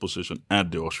 pole positions at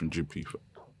the Austrian GP.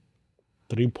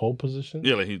 3 pole positions?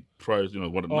 Yeah, like he prior,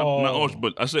 not Austrian,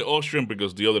 but I say Austrian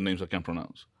because the other names I can't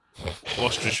pronounce.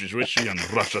 Austrian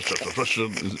and Russia.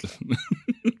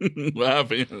 What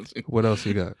happened? What else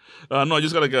you got? No, I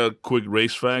just got like a quick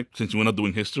race fact since we're not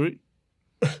doing history.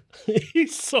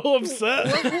 He's so upset.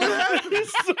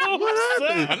 He's so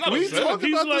upset. I'm not We upset. talked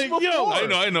He's about this like, before. yo, I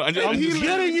know. I'm He's just-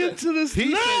 getting into this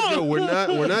He now. said, "No, we're not I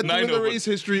doing know, the but- race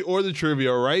history or the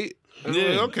trivia, right?" And I'm Yeah.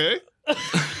 like, okay.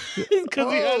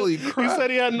 Because Holy he crap. said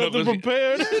he had nothing 'cause he-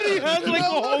 prepared. He had like a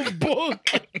whole book.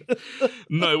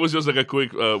 No, it was just like a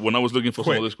quick. When I was looking for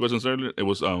some of these questions earlier, it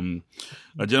was a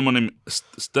gentleman named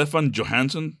Stefan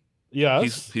Johansson.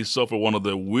 Yes. He suffered one of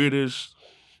the weirdest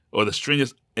or the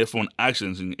strangest F1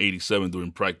 accidents in '87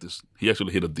 during practice. He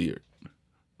actually hit a deer.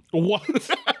 What?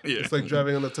 Yeah, It's like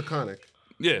driving on a Taconic.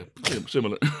 yeah,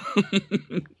 similar.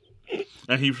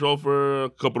 And he suffered a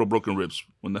couple of broken ribs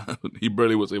when he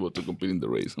barely was able to compete in the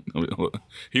race.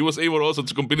 He was able also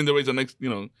to compete in the race the next,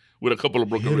 with a couple of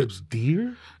broken Hit a ribs.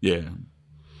 deer? Yeah,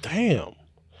 Damn.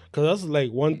 Because that's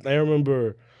like one. I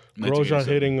remember Grosjean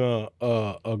 1987. hitting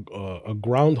a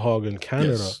groundhog in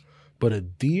Canada, Yes. but a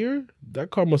deer. That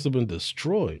car must have been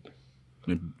destroyed.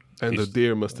 And the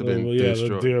deer must have been Well, yeah,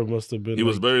 destroyed. the deer must have been. He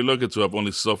was very lucky to have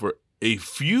only suffered a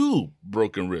few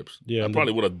broken ribs. Yeah, I and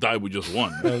probably would have died with just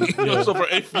one. yeah. Suffered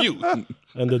a few.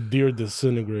 and the deer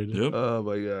disintegrated. Yep. Oh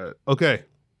my god. Okay,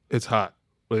 it's hot.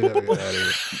 We gotta get out of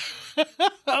here.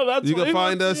 Oh, that's You why can he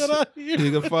find wants us. to get out here.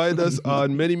 You can find us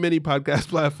on many podcast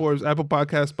platforms: Apple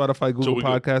Podcasts, Spotify, Google we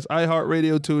good? Podcasts,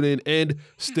 iHeartRadio, TuneIn, and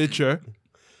Stitcher.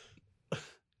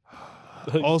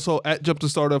 Also at Jump to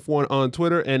Start F1 on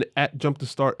Twitter and at Jump to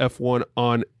Start F1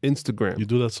 on Instagram. You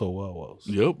do that so well, Wells.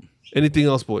 Yep. Anything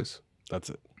else, boys? That's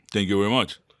it. Thank you very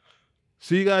much.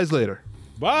 See you guys later.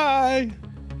 Bye.